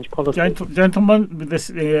which you change policy. Gentlemen, this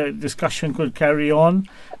discussion could carry on,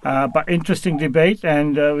 but interesting debate,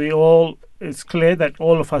 and we all it's clear that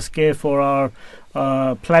all of us care for our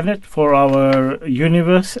planet, for our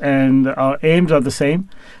universe, and our aims are the same,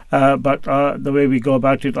 but the way we go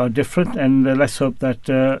about it are different, and let's hope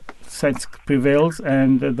that sense prevails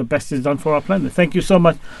and the best is done for our planet. Thank you so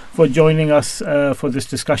much for joining us for this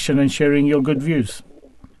discussion and sharing your good views.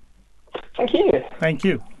 Thank you. Thank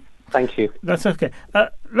you. Thank you. That's okay.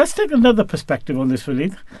 Let's take another perspective on this,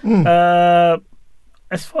 Waleed.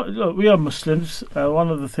 As far look, we are Muslims, one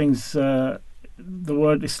of the things, the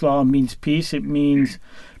word Islam means peace. It means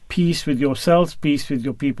peace with yourselves, peace with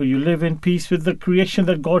your people you live in, peace with the creation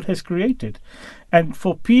that God has created. And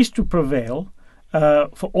for peace to prevail,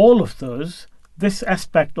 for all of those, this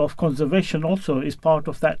aspect of conservation also is part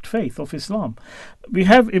of that faith of Islam. We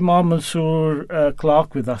have Imam Mansoor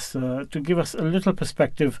Clark with us to give us a little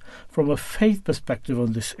perspective from a faith perspective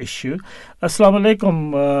on this issue. Assalamu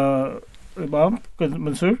alaikum, Imam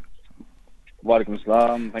Mansoor. Walaikum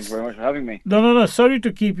assalam. Thank you very much for having me. No. Sorry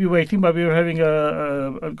to keep you waiting, but we were having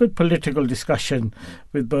a good political discussion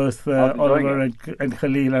with both Oliver and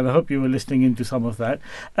Khalil, and I hope you were listening into some of that.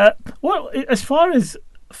 Well, as far as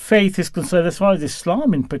faith is concerned, as far as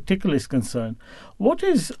Islam in particular is concerned, what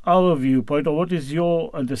is our viewpoint, or what is your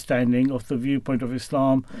understanding of the viewpoint of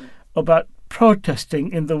Islam about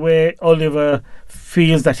protesting in the way Oliver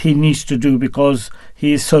feels that he needs to do because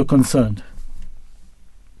he is so concerned?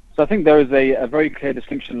 So I think there is a very clear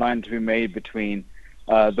distinction line to be made between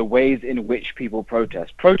the ways in which people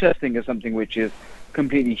protest. Protesting is something which is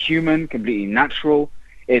completely human, completely natural.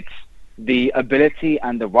 It's the ability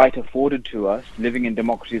and the right afforded to us, living in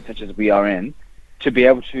democracies such as we are in, to be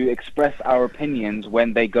able to express our opinions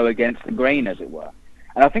when they go against the grain, as it were.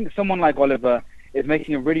 And I think someone like Oliver is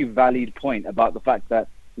making a really valid point about the fact that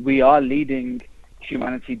we are leading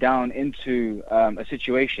humanity down into a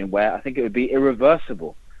situation where I think it would be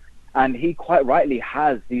irreversible. And he quite rightly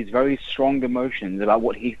has these very strong emotions about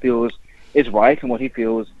what he feels is right and what he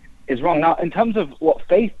feels is wrong. Now, in terms of what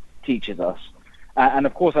faith teaches us, and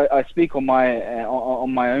of course I speak on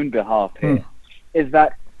my own behalf here, is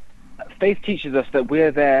that faith teaches us that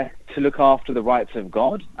we're there to look after the rights of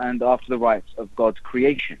God and after the rights of God's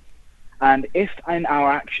creation. And if in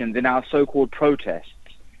our actions, in our so-called protests,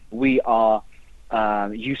 we are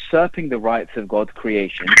usurping the rights of God's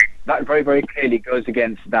creation, that very, very clearly goes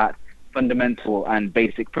against that fundamental and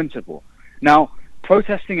basic principle. Now,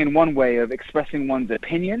 protesting in one way of expressing one's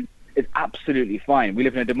opinion is absolutely fine. We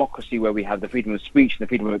live in a democracy where we have the freedom of speech and the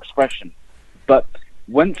freedom of expression. But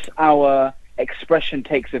once our expression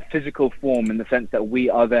takes a physical form in the sense that we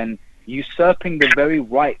are then usurping the very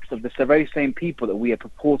rights of the very same people that we are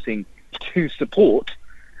purporting to support,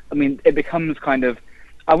 I mean, it becomes kind of,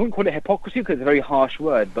 I wouldn't call it hypocrisy because it's a very harsh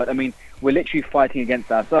word, but I mean, we're literally fighting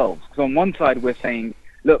against ourselves. Because on one side, we're saying,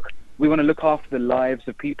 look, we want to look after the lives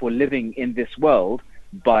of people living in this world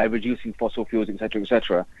by reducing fossil fuels, etc.,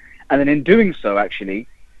 etc. And then in doing so, actually,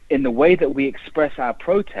 in the way that we express our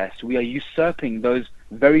protest, we are usurping those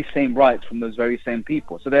very same rights from those very same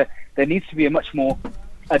people. So there needs to be a much more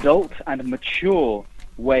adult and mature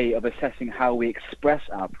way of assessing how we express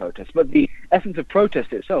our protest. But the essence of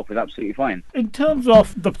protest itself is absolutely fine. In terms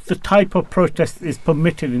of the type of protest is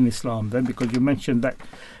permitted in Islam, then, because you mentioned that,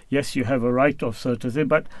 yes, you have a right of certainty,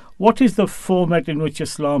 but what is the format in which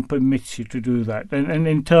Islam permits you to do that? And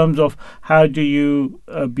in terms of how do you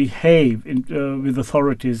behave with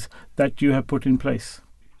authorities that you have put in place?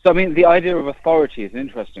 So, I mean, the idea of authority is an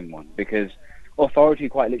interesting one, because authority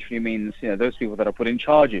quite literally means, those people that are put in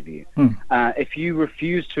charge of you. If you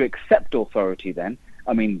refuse to accept authority, then,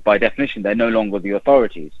 I mean, by definition, they're no longer the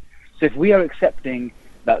authorities. So if we are accepting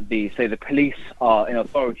that the police are in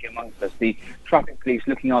authority amongst us, the traffic police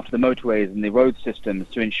looking after the motorways and the road systems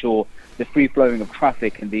to ensure the free flowing of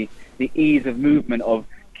traffic and the ease of movement of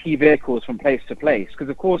key vehicles from place to place. Because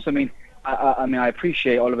of course, I mean, I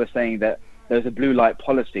appreciate Oliver saying that there's a blue light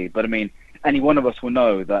policy, but I mean, any one of us will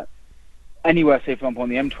know that anywhere, say for example on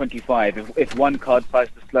the M25, if one car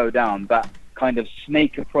decides to slow down, that kind of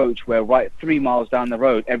snake approach where right 3 miles down the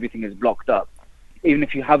road everything is blocked up. Even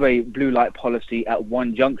if you have a blue light policy at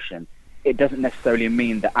one junction, it doesn't necessarily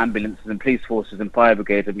mean that ambulances and police forces and fire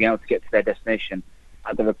brigades are being able to get to their destination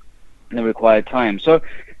at the required time. So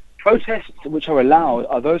protests which are allowed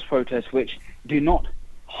are those protests which do not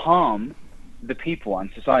harm the people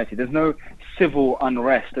and society. There's no civil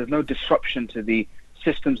unrest. There's no disruption to the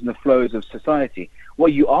systems and the flows of society.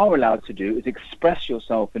 What you are allowed to do is express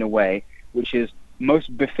yourself in a way which is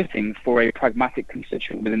most befitting for a pragmatic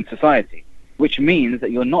constituent within society, which means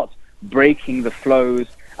that you're not breaking the flows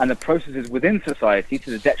and the processes within society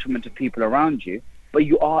to the detriment of people around you, but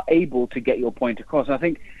you are able to get your point across. And I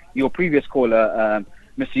think your previous caller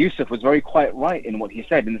Mr. Yusuf was very quite right in what he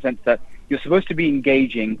said, in the sense that you're supposed to be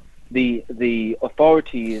engaging the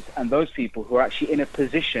authorities and those people who are actually in a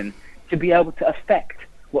position to be able to affect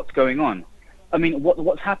what's going on. I mean,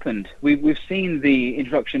 what's happened? We've seen the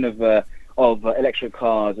introduction of electric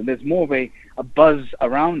cars, and there's more of a buzz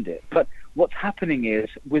around it. But what's happening is,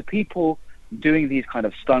 with people doing these kind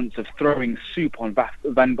of stunts of throwing soup on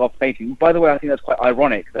Van Gogh painting. By the way, I think that's quite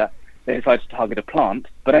ironic that they decided to target a plant.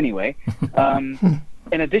 But anyway,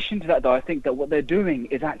 in addition to that, though, I think that what they're doing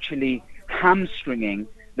is actually hamstringing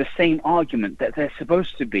the same argument that they're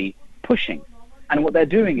supposed to be pushing. And what they're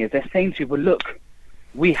doing is they're saying to people, look,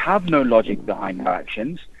 we have no logic behind our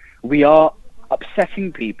actions. We are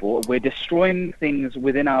upsetting people. We're destroying things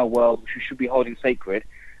within our world which we should be holding sacred.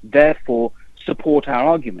 Therefore, support our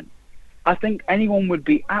argument. I think anyone would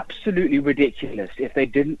be absolutely ridiculous if they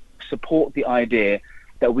didn't support the idea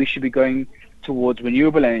that we should be going towards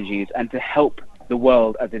renewable energies and to help the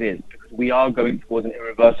world as it is. Because we are going towards an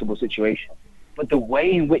irreversible situation. But the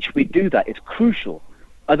way in which we do that is crucial.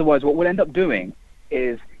 Otherwise, what we'll end up doing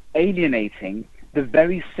is alienating the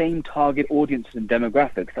very same target audiences and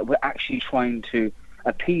demographics that we're actually trying to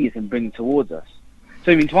appease and bring towards us.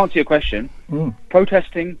 So, I mean, to answer your question,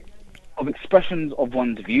 protesting of expressions of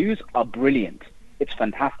one's views are brilliant. It's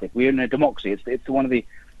fantastic. We're in a democracy. It's one of the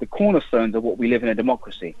cornerstones of what we live in a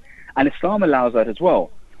democracy. And Islam allows that as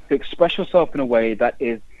well, to express yourself in a way that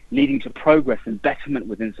is leading to progress and betterment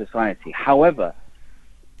within society. However,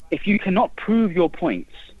 if you cannot prove your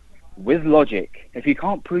points with logic, if you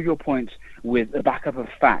can't prove your points with a backup of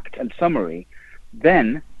fact and summary,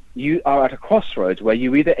 then you are at a crossroads where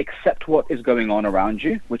you either accept what is going on around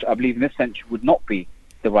you, which I believe in this century would not be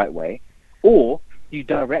the right way, or you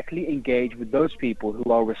directly engage with those people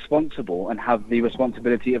who are responsible and have the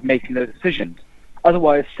responsibility of making those decisions.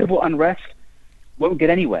 Otherwise, civil unrest won't get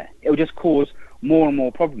anywhere. It will just cause more and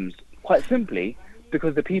more problems, quite simply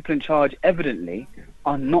because the people in charge evidently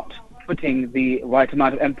are not putting the right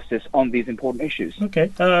amount of emphasis on these important issues.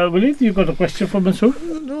 Okay. Walid, you've got a question for Mansoor?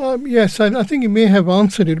 No, yes, I think you may have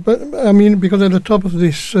answered it, but I mean, because at the top of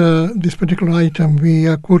this particular item,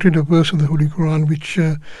 we quoted a verse of the Holy Quran which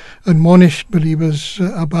admonished believers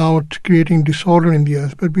about creating disorder in the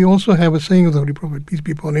earth. But we also have a saying of the Holy Prophet, peace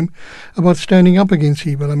be upon him, about standing up against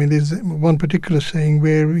evil. I mean, there's one particular saying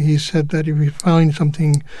where he said that if you find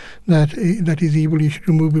something that is evil, you should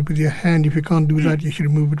remove it with your hand. If you can't do that, you should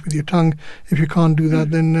remove it with your tongue. If you can't do that,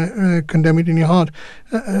 then condemn it in your heart.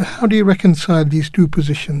 How do you reconcile these two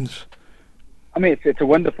positions? I mean, it's a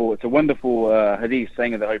wonderful hadith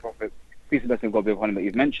saying of the Holy Prophet, peace and blessing of God be upon him, that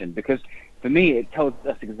you've mentioned, because for me it tells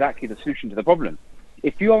us exactly the solution to the problem.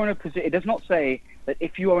 If you are in a position, it does not say that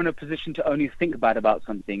if you are in a position to only think bad about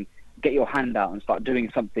something, get your hand out and start doing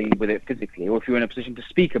something with it physically, or if you're in a position to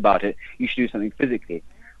speak about it, you should do something physically.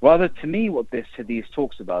 Rather, to me, what this hadith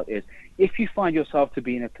talks about is if you find yourself to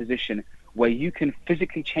be in a position where you can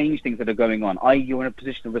physically change things that are going on, i.e. you're in a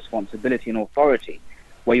position of responsibility and authority,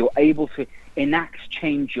 where you're able to enact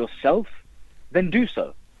change yourself, then do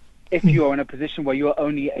so. If you are in a position where you're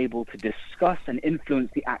only able to discuss and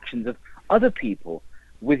influence the actions of other people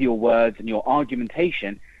with your words and your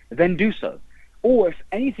argumentation, then do so. Or if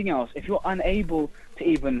anything else, if you're unable to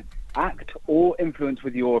even act or influence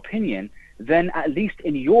with your opinion, then at least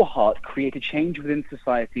in your heart create a change within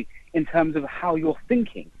society in terms of how you're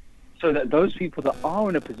thinking, so that those people that are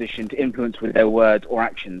in a position to influence with their words or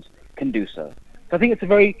actions can do so. So I think it's a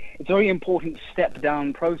very important step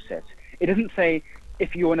down process. It doesn't say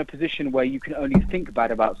if you're in a position where you can only think bad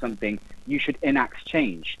about something, you should enact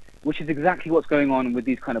change, which is exactly what's going on with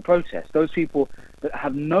these kind of protests. Those people that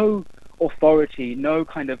have no authority, no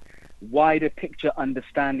kind of wider picture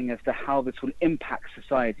understanding as to how this will impact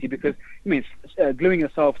society, because I mean, gluing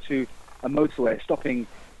yourself to a motorway, stopping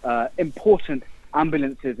important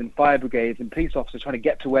ambulances and fire brigades and police officers trying to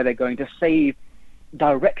get to where they're going to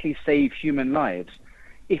directly save human lives.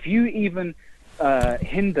 If you even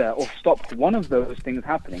hinder or stop one of those things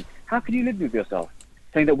happening, how can you live with yourself?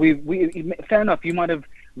 Saying that fair enough, you might have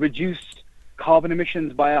reduced carbon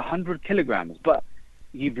emissions by 100 kilograms, but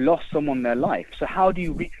you've lost someone their life. So how do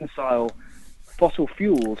you reconcile fossil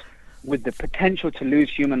fuels with the potential to lose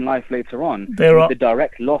human life later on, with the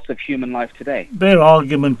direct loss of human life today? Their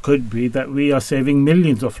argument could be that we are saving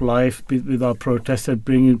millions of lives with our protests and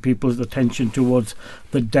bringing people's attention towards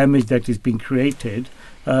the damage that is being created,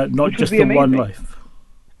 not just the one life.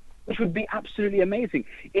 Which would be absolutely amazing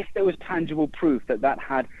if there was tangible proof that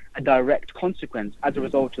had a direct consequence as a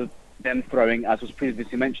result of them throwing, as was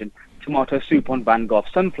previously mentioned, tomato soup on Van Gogh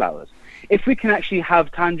sunflowers. If we can actually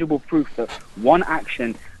have tangible proof that one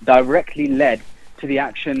action directly led to the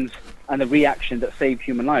actions and the reaction that saved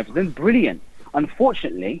human lives, then brilliant.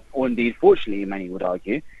 Unfortunately, or indeed fortunately, many would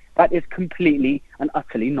argue, that is completely and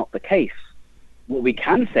utterly not the case. What we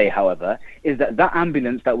can say, however, is that that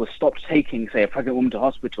ambulance that was stopped taking, say, a pregnant woman to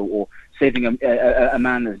hospital or saving a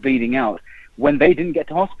man that's bleeding out, when they didn't get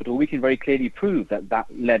to hospital, we can very clearly prove that that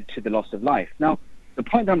led to the loss of life. Now, the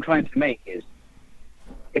point that I'm trying to make is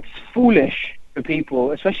it's foolish for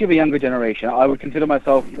people, especially of a younger generation. I would consider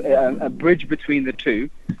myself a bridge between the two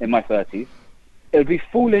in my 30s. It would be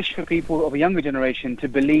foolish for people of a younger generation to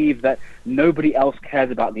believe that nobody else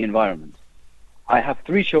cares about the environment. I have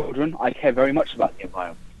 3 children. I care very much about the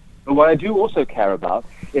environment. But what I do also care about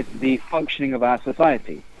is the functioning of our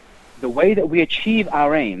society. The way that we achieve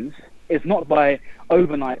our aims is not by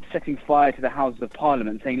overnight setting fire to the Houses of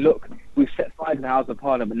Parliament and saying, look, we've set fire to the House of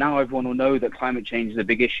Parliament, now everyone will know that climate change is a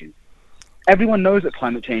big issue. Everyone knows that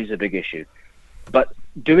climate change is a big issue. But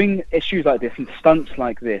doing issues like this and stunts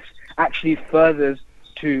like this actually furthers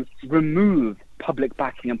to remove public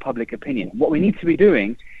backing and public opinion. What we need to be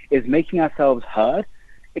doing is making ourselves heard,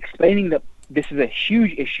 explaining that this is a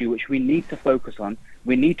huge issue which we need to focus on,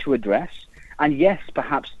 we need to address, and yes,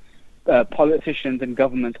 perhaps politicians and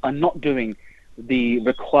governments are not doing the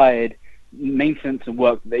required maintenance and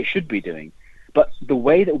work that they should be doing. But the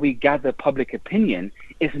way that we gather public opinion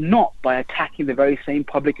is not by attacking the very same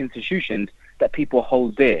public institutions that people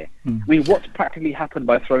hold dear. I mean, what's practically happened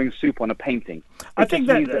by throwing soup on a painting? I think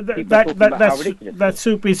that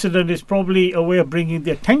soup incident is probably a way of bringing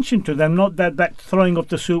the attention to them. Not that throwing of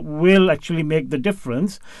the soup will actually make the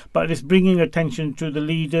difference, but it's bringing attention to the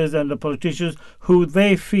leaders and the politicians who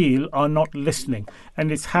they feel are not listening.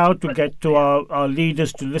 And it's how to get to our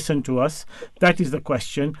leaders to listen to us. That is the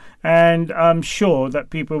question. And I'm sure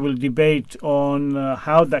that people will debate on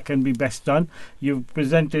how that can be best done. You've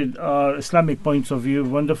presented our Islamic points of view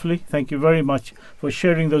wonderfully. Thank you very much for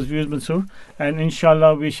sharing those views, Mansoor. And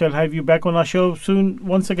inshallah, we shall have you back on our show soon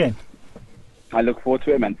once again. I look forward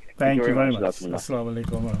to it, man. Thank you very much. Assalamu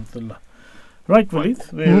alaikum wa rahmatullah. Right, Walid,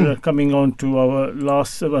 we're coming on to our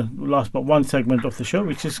last but one segment of the show,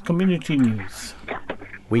 which is Community News.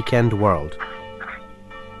 Weekend World.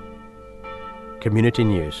 Community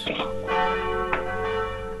News.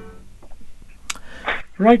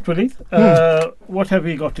 Right, Walid, what have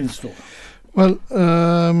we got in store? Well,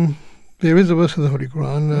 there is a verse of the Holy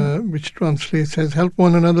Quran which translates as, help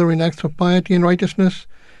one another in acts of piety and righteousness,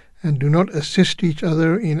 and do not assist each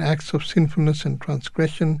other in acts of sinfulness and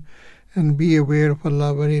transgression, and be aware of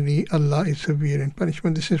Allah. Verily, Allah is severe in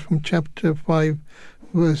punishment. This is from chapter 5,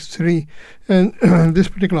 verse 3. And this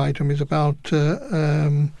particular item is about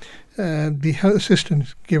the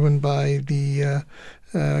assistance given by the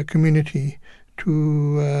community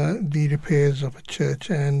to the repairs of a church.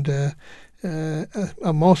 And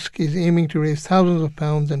a mosque is aiming to raise thousands of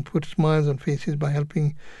pounds and put smiles on faces by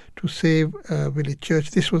helping to save a village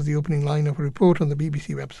church. This was the opening line of a report on the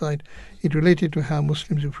BBC website. It related to how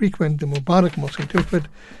Muslims who frequent the Mubarak Mosque in Tilford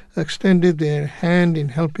extended their hand in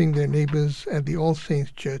helping their neighbours at the All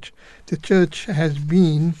Saints Church. The church has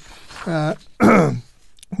been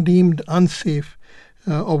deemed unsafe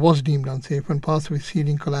or was deemed unsafe when parts of its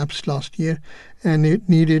ceiling collapsed last year, and it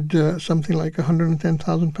needed something like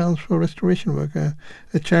 £110,000 for restoration work.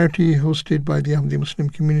 A charity hosted by the Ahmadi Muslim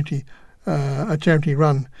community, a charity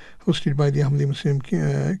run hosted by the Ahmadi Muslim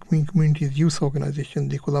community's youth organisation,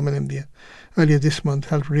 the Khulam al-Ahmadiyya, earlier this month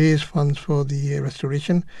helped raise funds for the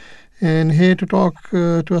restoration. And here to talk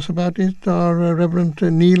to us about it are Reverend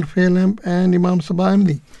Neil Fairlamp and Imam Sabah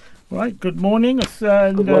Ahmadi. Right, good morning,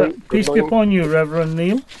 and peace be upon you, Reverend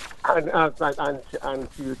Neil. And to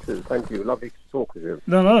you too. Thank you. Lovely to talk with you.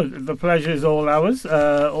 No, the pleasure is all ours.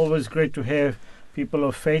 Always great to hear people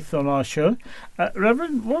of faith on our show.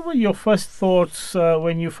 Reverend, what were your first thoughts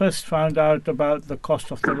when you first found out about the cost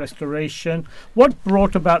of the restoration? What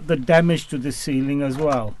brought about the damage to the ceiling as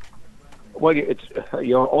well? Well,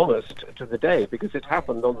 you're almost to the day, because it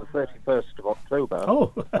happened on the 31st of October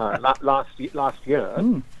last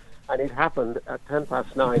year. And it happened at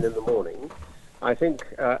 9:10 in the morning. I think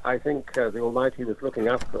the Almighty was looking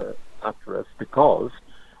after us, because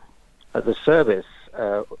the service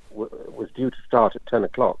was due to start at 10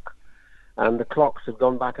 o'clock, and the clocks had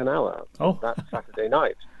gone back an hour. That Saturday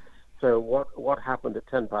night. So what happened at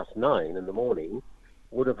 9:10 in the morning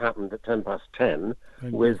would have happened at 10:10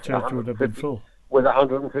 with the church would have been full. With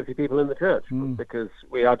 150 people in the church, because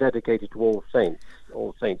we are dedicated to All Saints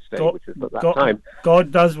Day, which is at that time.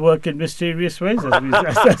 God does work in mysterious ways,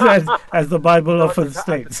 as the Bible often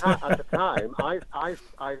states. At the time, I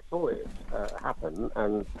saw it happen,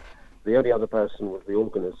 and the only other person was the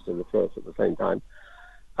organist in the church at the same time.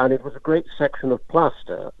 And it was a great section of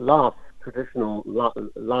plaster, traditional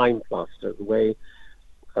lime plaster, the way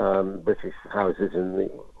British houses in the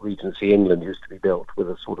Regency England used to be built, with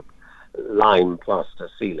a sort of lime plaster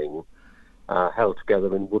ceiling held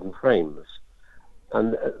together in wooden frames.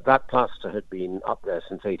 And that plaster had been up there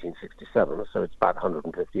since 1867, so it's about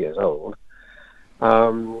 150 years old.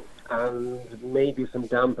 And maybe some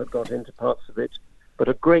damp had got into parts of it, but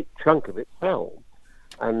a great chunk of it fell.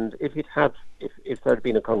 And if there had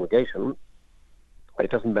been a congregation, it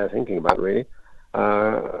doesn't bear thinking about really,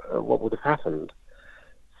 what would have happened.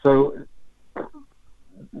 So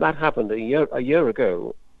that happened a year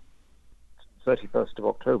ago, 31st of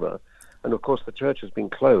October, and of course the church has been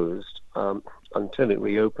closed until it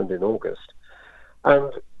reopened in August.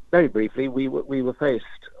 And very briefly, we were faced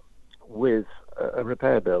with a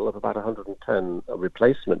repair bill of about 110, a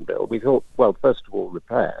replacement bill. We thought, well, first of all,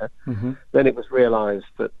 repair. Mm-hmm. Then it was realised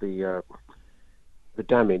that the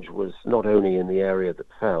damage was not only in the area that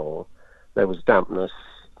fell, there was dampness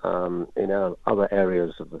in other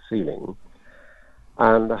areas of the ceiling,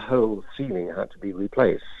 and the whole ceiling had to be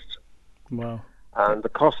replaced. Wow. And the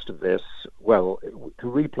cost of this, well, to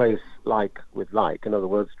replace like with like, in other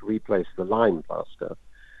words, to replace the lime plaster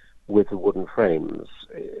with the wooden frames,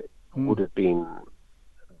 would have been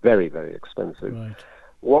very, very expensive. Right.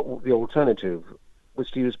 What the alternative was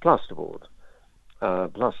to use plasterboard.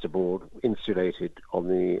 Plasterboard insulated on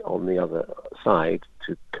the other side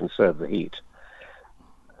to conserve the heat.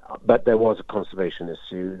 But there was a conservation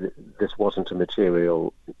issue. This wasn't a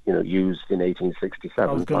material, used in 1867.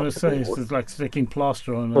 I was going to say, it's like sticking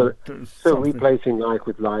plaster on. So replacing like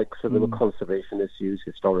with like, so there were conservation issues,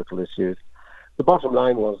 historical issues. The bottom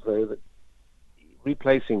line was, though, that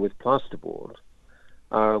replacing with plasterboard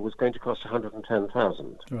was going to cost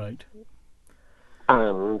 110,000. Right.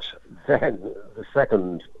 And then the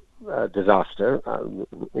second disaster,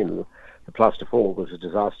 the plaster fall was a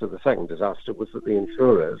disaster. The second disaster was that the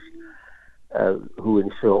insurers, who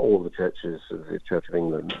insure all the churches of the Church of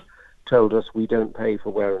England, told us we don't pay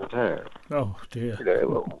for wear and tear. Oh dear!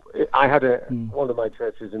 I had one of my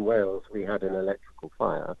churches in Wales. We had an electrical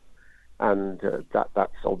fire, and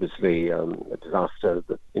that's obviously a disaster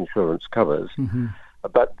that insurance covers. Mm-hmm.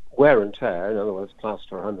 But wear and tear, in other words,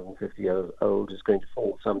 plaster 150 years old, is going to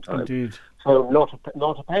fall sometime. Indeed. So not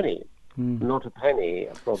a penny. Not a penny.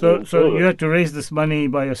 So you had to raise this money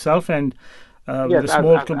by yourself, and yes, with a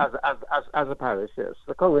small as a parish. Yes,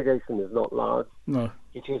 the congregation is not large. No,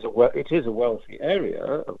 it is a wealthy area,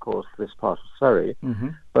 of course, this part of Surrey. Mm-hmm.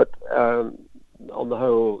 But on the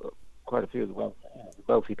whole, quite a few of the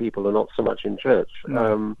wealthy people are not so much in church.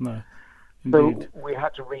 No. So we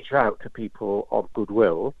had to reach out to people of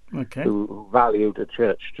goodwill who valued a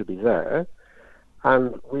church to be there.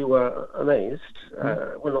 And we were amazed,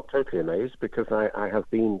 well, not totally amazed, because I have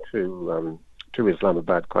been to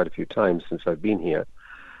Islamabad quite a few times since I've been here.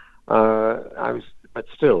 But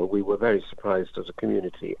still, we were very surprised as a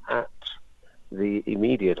community at the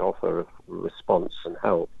immediate offer of response and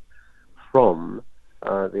help from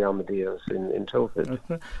the Ahmadiyas in Tilford.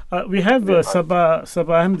 We have Sabah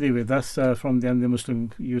Ahmadi with us from the Ahmadi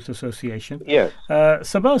Muslim Youth Association. Yes.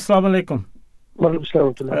 Sabah, assalamu alaikum. Imam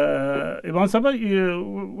Sabah,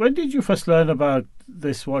 when did you first learn about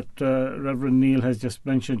this, what Reverend Neil has just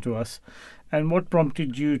mentioned to us, and what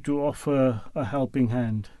prompted you to offer a helping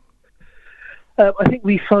hand? I think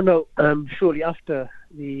we found out shortly after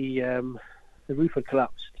the roof had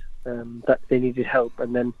collapsed that they needed help,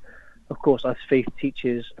 and then, of course, as faith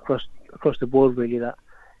teachers across the board, really, that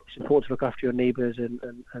it's important to look after your neighbours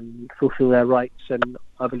and fulfil their rights. And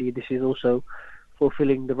I believe this is also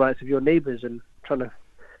fulfilling the rights of your neighbours and trying to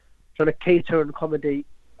cater and accommodate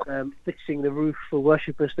fixing the roof for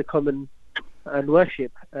worshippers to come and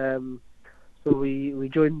worship. So we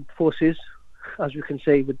joined forces, as we can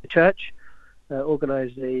say, with the church,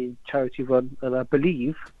 organised a charity run, and I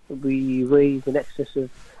believe we raised in excess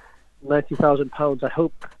of £90,000. I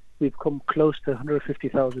hope we've come close to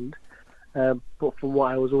 150,000. But from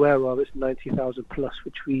what I was aware of, it's 90,000 plus,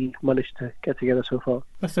 which we managed to get together so far.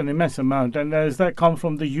 That's an immense amount. And does that come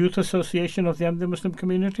from the Youth Association of the Ahmadi Muslim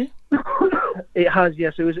community? It has,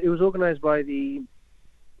 yes. It was organised by the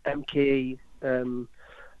MKA, the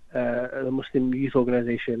Muslim Youth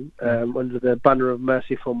Organisation, under the banner of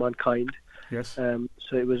Mercy for Mankind. Yes. So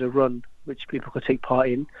it was a run which people could take part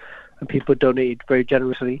in, and people donated very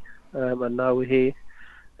generously. And now we're here.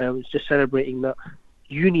 It's just celebrating that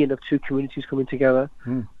union of two communities coming together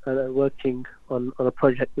and working on a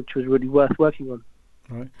project which was really worth working on.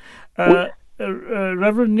 Right.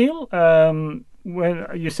 Reverend Neil, when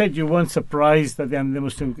you said you weren't surprised that the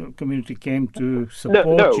Muslim community came to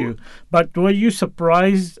support you, but were you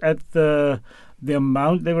surprised at the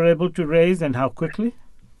amount they were able to raise and how quickly?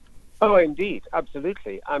 Oh, indeed,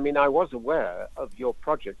 absolutely. I mean, I was aware of your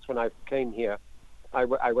projects when I came here. I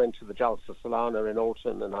went to the Jalsa Salana in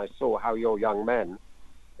Alton, and I saw how your young men,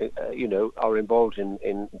 are involved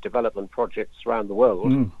in development projects around the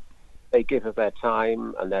world. They give of their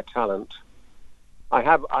time and their talent.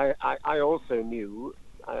 I also knew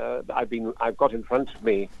I've got in front of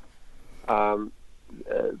me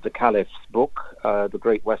the Caliph's book, The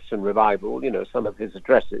Great Western Revival. Some of his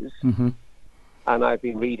addresses, and I've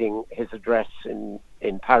been reading his address in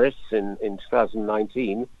Paris in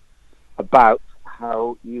 2019 about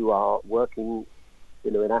how you are working,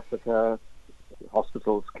 in Africa,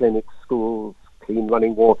 hospitals, clinics, schools, clean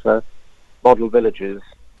running water, model villages.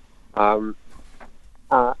 And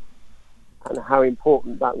how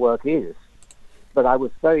important that work is. But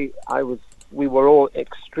we were all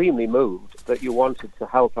extremely moved that you wanted to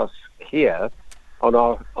help us here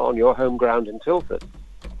on your home ground in Tilford.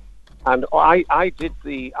 And I did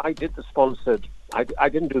the sponsored. I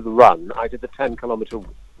didn't do the run. I did the 10-kilometer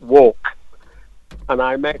walk, and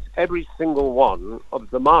I met every single one of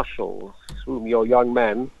the marshals whom your young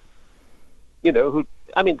men, who'd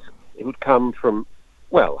come from,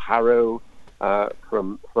 Harrow,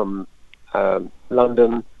 from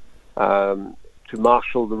London, to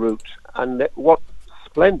marshal the route, and what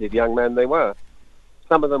splendid young men they were.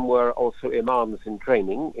 Some of them were also imams in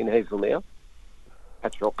training in Hazelmere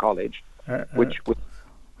at your college,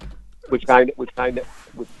 which I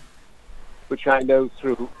know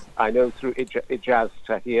through Ijaz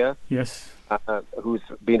Tahir. Yes. Who's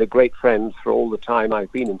been a great friend for all the time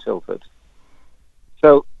I've been in Tilford.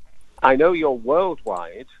 So I know your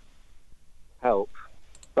worldwide help,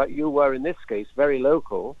 but you were in this case very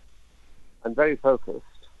local and very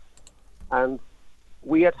focused. And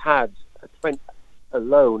we had a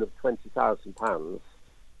loan of £20,000 to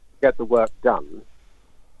get the work done,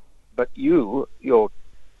 but your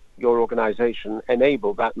organisation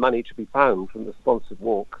enabled that money to be found from the sponsored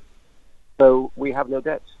walk. So we have no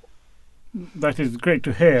debt. That is great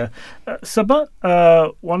to hear. Sabah,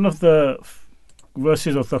 one of the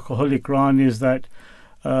verses of the Holy Quran is that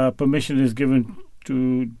permission is given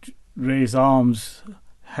to raise arms.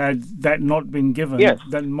 Had that not been given,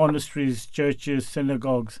 then monasteries, churches,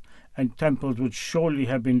 synagogues and temples would surely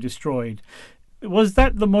have been destroyed. Was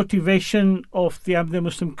that the motivation of the Ahmadiyya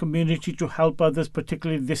Muslim community to help others,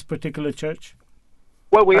 particularly this particular church?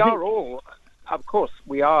 Well, we are all, of course,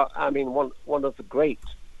 we are. I mean, one of the great,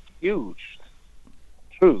 huge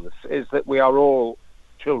truths is that we are all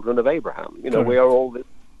children of Abraham. We are all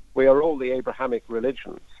the Abrahamic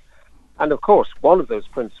religions, and of course, one of those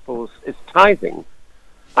principles is tithing.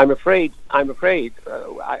 I'm afraid. I'm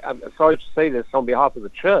sorry to say this on behalf of the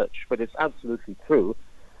church, but it's absolutely true.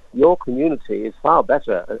 Your community is far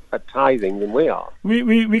better at tithing than we are.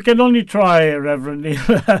 We can only try, Reverend Neil,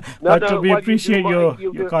 but we appreciate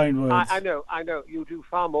your kind words. I know. You do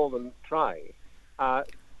far more than try. I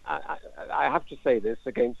have to say this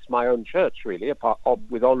against my own church, really,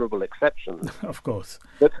 with honourable exceptions. Of course.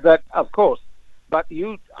 That of course. But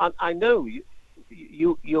I know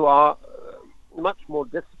you are much more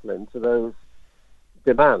disciplined to those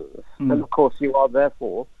demands, and of course you are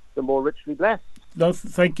therefore the more richly blessed. No,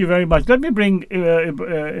 thank you very much. Let me bring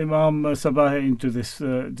Imam Sabah into this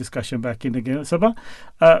discussion back in again. Sabah,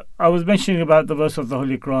 I was mentioning about the verse of the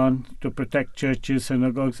Holy Quran to protect churches,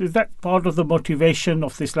 synagogues. Is that part of the motivation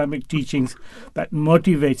of the Islamic teachings that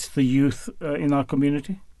motivates the youth in our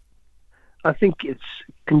community? I think it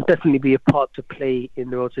can definitely be a part to play in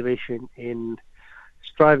the motivation in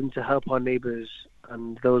striving to help our neighbours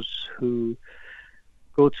and those who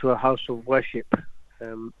go to a house of worship.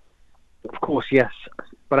 Of course, yes,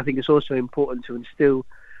 but I think it's also important to instill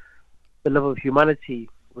the love of humanity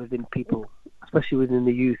within people, especially within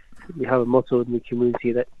the youth. We have a motto in the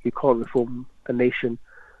community that you can't reform a nation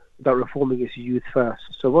without reforming its youth first.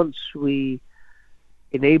 So once we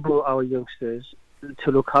enable our youngsters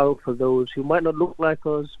to look out for those who might not look like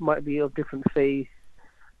us, might be of different faith,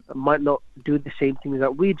 might not do the same things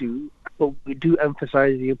that we do, but we do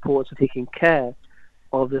emphasize the importance of taking care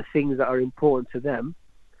of the things that are important to them,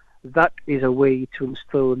 that is a way to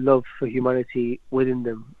instill love for humanity within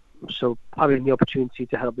them. So having the opportunity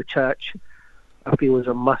to help the church, I feel, is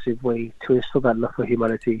a massive way to instill that love for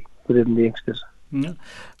humanity within the youngsters. Yeah.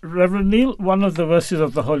 Reverend Neil, one of the verses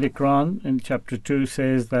of the Holy Quran in chapter 2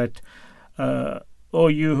 says that, O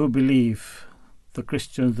you who believe, the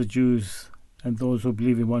Christians, the Jews, and those who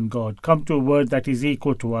believe in one God, come to a word that is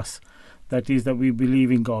equal to us, that is, that we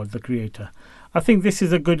believe in God, the Creator. I think this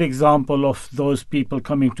is a good example of those people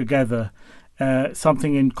coming together,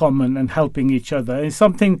 something in common and helping each other. It's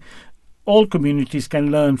something all communities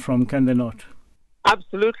can learn from, can they not?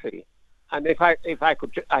 Absolutely. And if I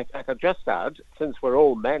could just add, since we're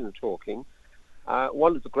all men talking,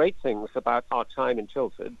 one of the great things about our time in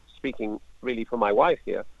Tilford, speaking really for my wife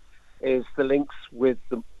here, is the links with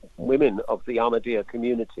the women of the Ahmadiyya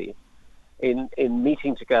community in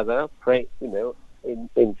meeting together,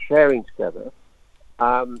 in sharing together.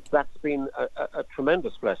 That's been a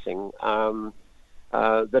tremendous blessing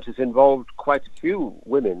that has involved quite a few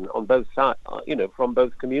women on both sides, from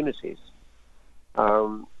both communities.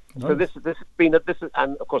 So this has been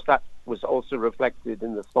and of course that was also reflected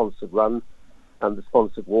in the sponsored run and the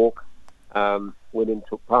sponsored walk. Women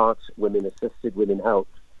took part, women assisted, women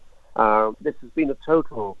helped. This has been a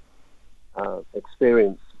total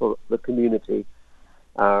experience for the community,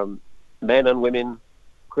 men and women,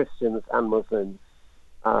 Christians and Muslims.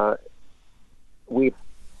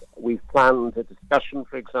 We've planned a discussion,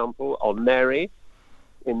 for example, on Mary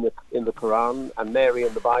in the Quran and Mary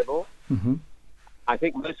in the Bible. Mm-hmm. I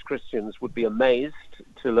think most Christians would be amazed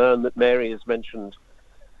to learn that Mary is mentioned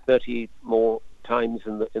 30 more times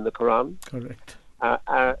in the Quran. Correct.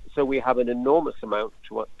 So we have an enormous amount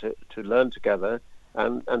to learn together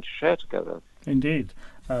and to share together. Indeed.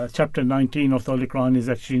 Chapter 19 of the Holy Quran is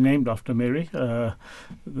actually named after Mary. The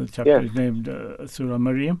chapter is named Surah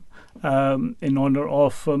Maryam, in honor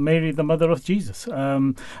of Mary, the mother of Jesus.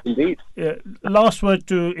 Indeed. Last word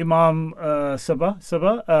to Imam Sabah.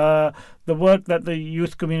 Sabah, the work that the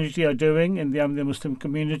youth community are doing in the Ahmadiyya Muslim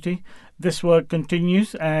community, this work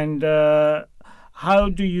continues, and how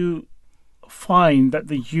do you find that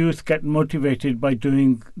the youth get motivated by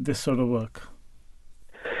doing this sort of work?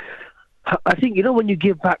 I think, when you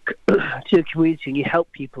give back to your community and you help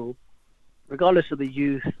people, regardless of the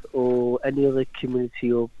youth or any other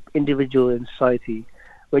community or individual in society,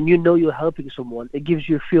 when you know you're helping someone, it gives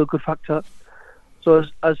you a feel-good factor. So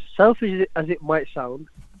as selfish as it might sound,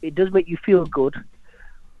 it does make you feel good,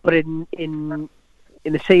 but in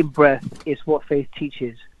the same breath, it's what faith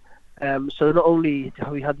teaches. So not only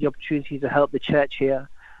have we had the opportunity to help the church here,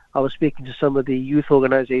 I was speaking to some of the youth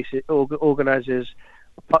organisers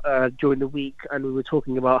during the week, and we were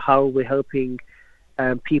talking about how we're helping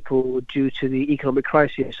people due to the economic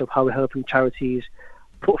crisis, of how we're helping charities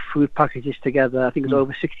put food packages together. I think it's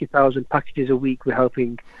over 60,000 packages a week we're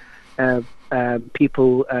helping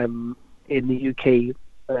people in the UK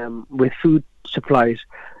with food supplies.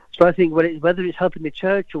 So I think whether it's helping the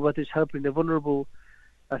church or whether it's helping the vulnerable,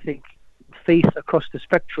 I think faith across the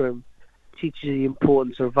spectrum teaches the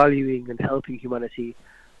importance of valuing and helping humanity,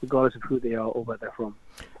 regardless of who they are or where they're from.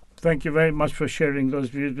 Thank you very much for sharing those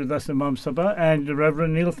views with us, Imam Sabah. And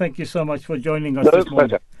Reverend Neil, thank you so much for joining us this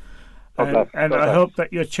morning. And I hope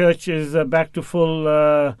that your church is back to full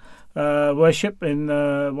worship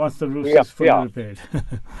once the roof is fully repaired.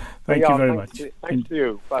 Thank you very much. Thank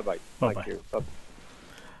you. Bye-bye. Bye-bye. Thank you. Bye-bye.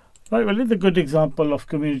 Right, well, it's a good example of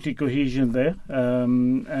community cohesion there,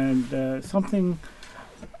 and something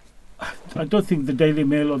I don't think the Daily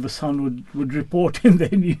Mail or the Sun would report in their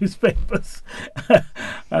newspapers,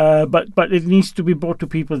 but it needs to be brought to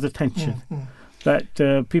people's attention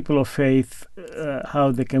that people of faith,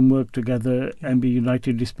 how they can work together and be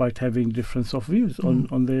united despite having difference of views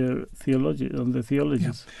on their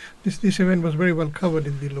theologies. Yeah. This event was very well covered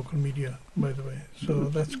in the local media, by the way, so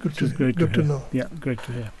that's good to know. Yeah, great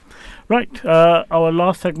to hear. Right, our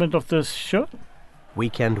last segment of this show,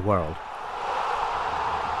 Weekend World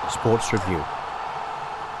Sports Review.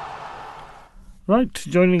 Right,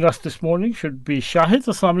 joining us this morning should be Shahid.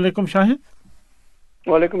 Assalamu alaikum, Shahid.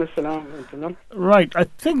 Wa alaikum assalam. Right, I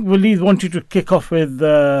think Waleed wanted to kick off with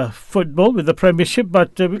football, with the Premiership,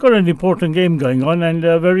 but we've got an important game going on and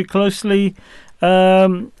very closely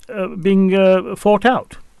being fought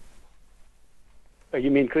out. You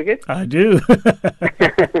mean cricket? I do.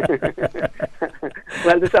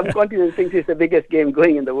 Well, the subcontinent thinks it's the biggest game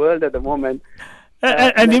going in the world at the moment.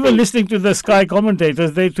 And even listening to the Sky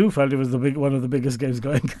commentators, they too felt it was one of the biggest games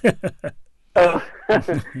going.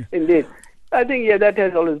 Indeed. I think, that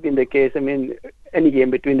has always been the case. I mean, any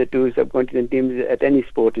game between the two subcontinent teams at any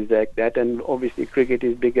sport is like that. And obviously, cricket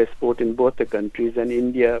is biggest sport in both the countries. And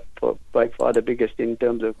India, by far the biggest in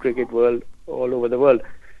terms of cricket world all over the world.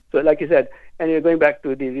 So, like you said, and you're going back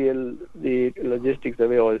to the logistics of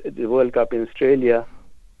the World Cup in Australia.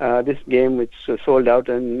 This game, which sold out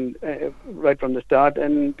and right from the start,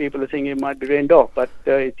 and people are saying it might be rained off, but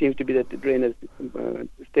it seems to be that the rain has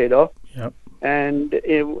stayed off. Yep. And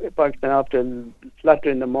Pakistan, after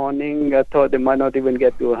flutter in the morning, thought they might not even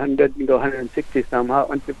get to 100, 160 somehow,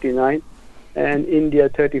 159. and India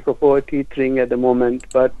 30 for 4 teetering at the moment.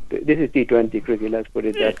 But this is T20 cricket, let's put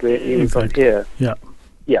it that way, even from here. Yeah.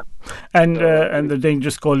 Yeah. And the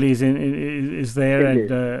dangerous Kohli is there,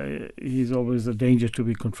 and he's always a danger to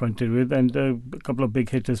be confronted with, and a couple of big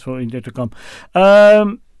hitters for India to come.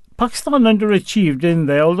 Pakistan underachieved, didn't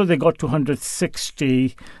they? Although they got to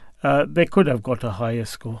 160, they could have got a higher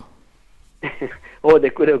score. Or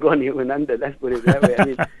they could have gone even under, let's put it that way. I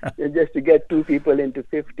mean, just to get two people into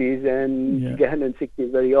 50s and get 160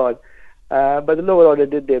 is very odd. But the lower order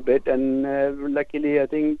did their bit, and luckily, I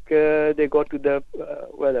think they got to the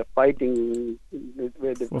fighting,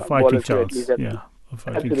 where the fighting chance.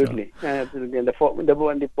 Absolutely. And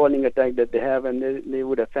the bowling attack that they have, and they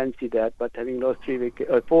would have fancied that. But having lost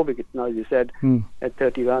 4 wickets now, as you said, at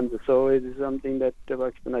 30 runs or so, it is something that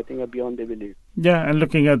Pakistan, I think, are beyond their belief. Yeah, and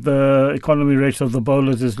looking at the economy rates of the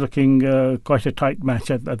bowlers is looking quite a tight match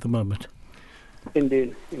at the moment.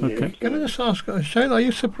 Indeed. Okay. Can I just ask, Shahid, are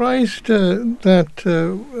you surprised that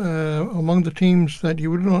among the teams that you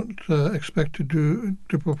would not expect to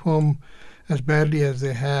perform as badly as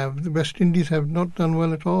they have, the West Indies have not done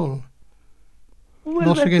well at all?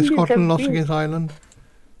 Lost against Scotland, lost against Ireland.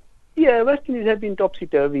 Yeah, West Indies have been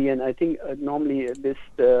topsy-turvy, and I think normally this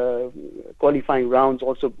qualifying rounds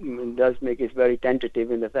also does make it very tentative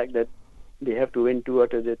in the fact that they have to win 2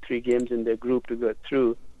 out of the 3 games in their group to go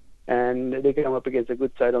through. And they come up against a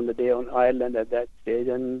good side on the day on Ireland at that stage.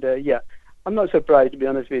 And I'm not surprised, to be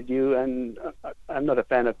honest with you. And I'm not a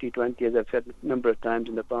fan of T20, as I've said a number of times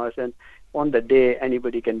in the past. And on the day,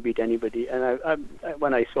 anybody can beat anybody. And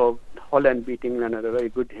when I saw Holland beating England at a very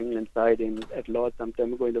good England side at Lord's some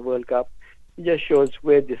time ago in the World Cup, it just shows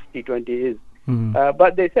where this T20 is.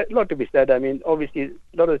 But there's a lot to be said. I mean, obviously,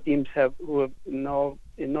 a lot of teams who are now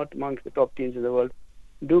not amongst the top teams in the world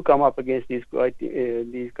do come up against these kind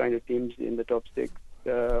of teams in the top 6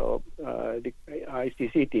 the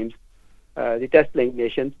ICC teams, the test playing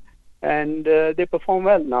nations, and they perform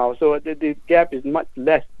well now. So the gap is much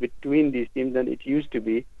less between these teams than it used to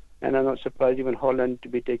be, and I'm not surprised even Holland to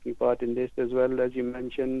be taking part in this as well, as you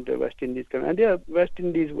mentioned, West Indies. And they are West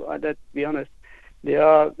Indies, to be honest, they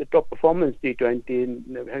are the top performance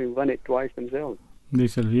T20, having won it twice themselves.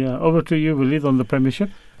 Yeah. Over to you, Walid, on the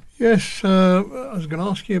Premiership. Yes, I was going to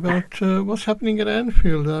ask you about what's happening at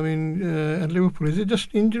Anfield. I mean, at Liverpool, is it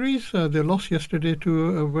just injuries? They lost yesterday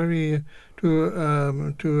to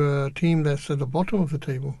a team that's at the bottom of the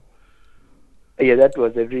table. Yeah, that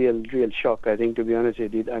was a real shock, I think, to be honest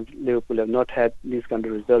with you. Liverpool have not had these kind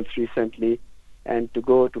of results recently, and to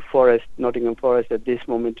go to Nottingham Forest at this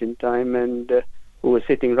moment in time, and who was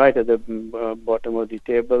sitting right at the bottom of the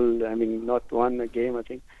table, having not won a game, I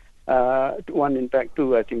think. One, in fact,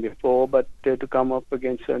 2, I think, before, but to come up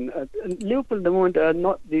against Liverpool at the moment are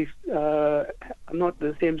not the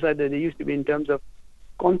same side that they used to be in terms of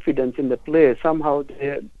confidence in the players. Somehow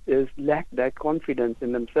they lack that confidence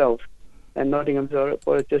in themselves, and Nottingham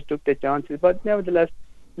Forest just took their chances. But nevertheless,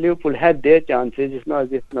 Liverpool had their chances. It's not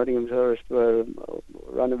as if Nottingham Forest were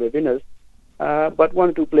runaway winners. But 1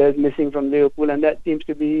 or 2 players missing from Liverpool, and that seems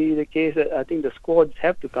to be the case. I think the squads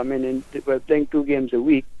have to come in, and we're playing 2 games a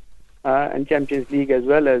week. And Champions League as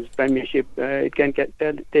well as Premiership, it can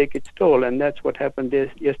take its toll, and that's what happened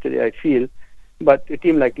yesterday, I feel. But a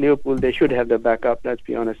team like Liverpool, they should have the backup, let's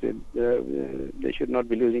be honest. They should not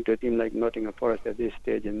be losing to a team like Nottingham Forest at this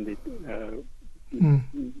stage in the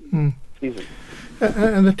season.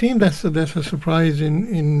 And the team that's a surprise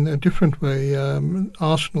in a different way,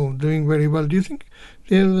 Arsenal doing very well. Do you think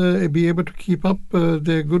they'll be able to keep up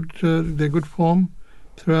their good form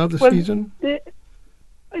throughout the season?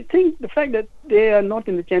 I think the fact that they are not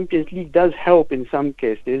in the Champions League does help in some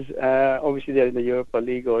cases. Obviously, they're in the Europa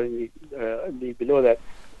League or in the league below that,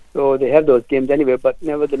 so they have those games anyway. But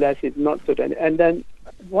nevertheless, it's not so. And then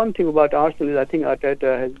one thing about Arsenal is I think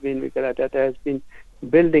Arteta has been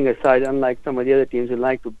building a side, unlike some of the other teams who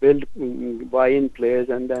like to buy in players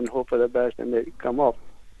and then hope for the best and they come off.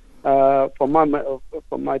 From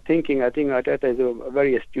my thinking, I think Arteta is a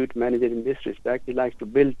very astute manager in this respect. He likes to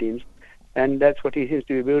build teams. And that's what he seems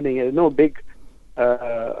to be building. There's no big.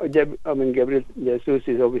 Gabriel Jesus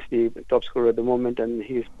is obviously the top scorer at the moment, and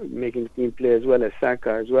he's making the team play as well as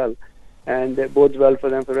Saka as well, and that bodes well for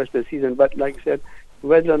them for the rest of the season. But like I said,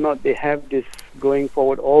 whether or not they have this going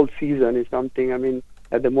forward all season is something. I mean,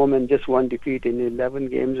 at the moment, just 1 defeat in 11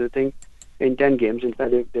 games, I think, in 10 games. In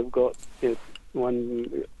fact, they've got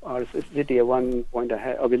City are 1 point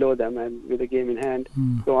ahead or below them, and with a game in hand.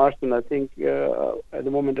 So Arsenal, I think, at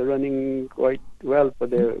the moment are running quite well for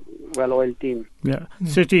their well-oiled team. Yeah,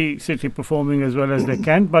 City performing as well as they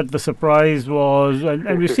can, but the surprise was,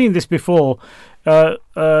 and we've seen this before,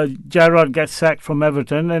 Gerrard gets sacked from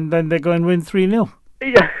Everton, and then they go and win 3-0.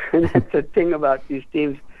 Yeah, that's the thing about these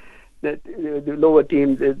teams, that the lower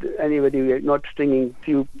teams, anybody not stringing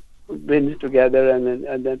few wins together and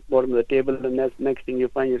then bottom of the table, and that's next thing you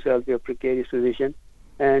find yourself in a precarious position.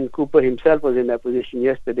 And Cooper himself was in that position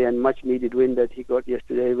yesterday, and much needed win that he got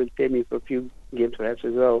yesterday will pay me for a few games perhaps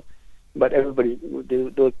as well. But everybody,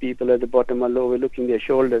 those people at the bottom are low, looking their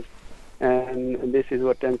shoulders, and this is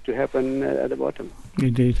what tends to happen at the bottom.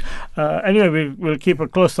 Indeed. Anyway, we'll keep a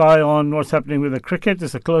close eye on what's happening with the cricket.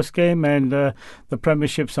 It's a close game, and the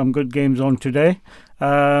Premiership, some good games on today.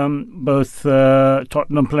 Both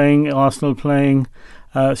Tottenham playing, Arsenal playing.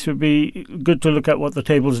 Should be good to look at what the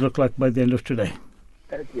tables look like by the end of today.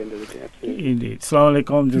 At the end of the day, absolutely. Indeed. Assalamu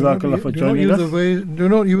alaikum, Jazakallah for joining us. Do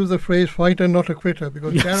not use the phrase fighter, not a quitter,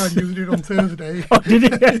 because Gerrard used it on Thursday. Oh, did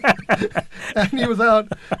he? And he was out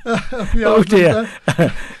a few hours. Oh dear.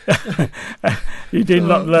 You did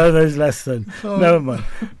not learn his lesson. Never mind.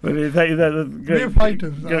 But we're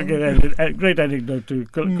fighters. Great anecdote to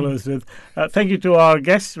close with. Thank you to our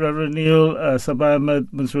guests, Reverend Neil, Sabah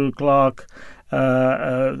Ahmed, Mansoor Clark,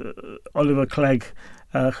 Oliver Clegg,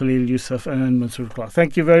 Khalil Yusuf and Mansoor Clark.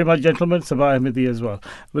 Thank you very much, gentlemen. Sabah Ahmedi as well.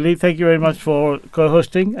 Waleed, thank you very much for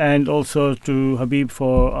co-hosting, and also to Habib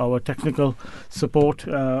for our technical support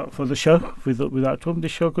for the show. Without whom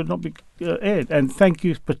this show could not be aired. And thank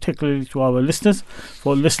you particularly to our listeners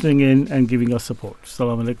for listening in and giving us support.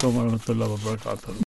 Assalamu alaikum wa rahmatullahi wa barakatuh.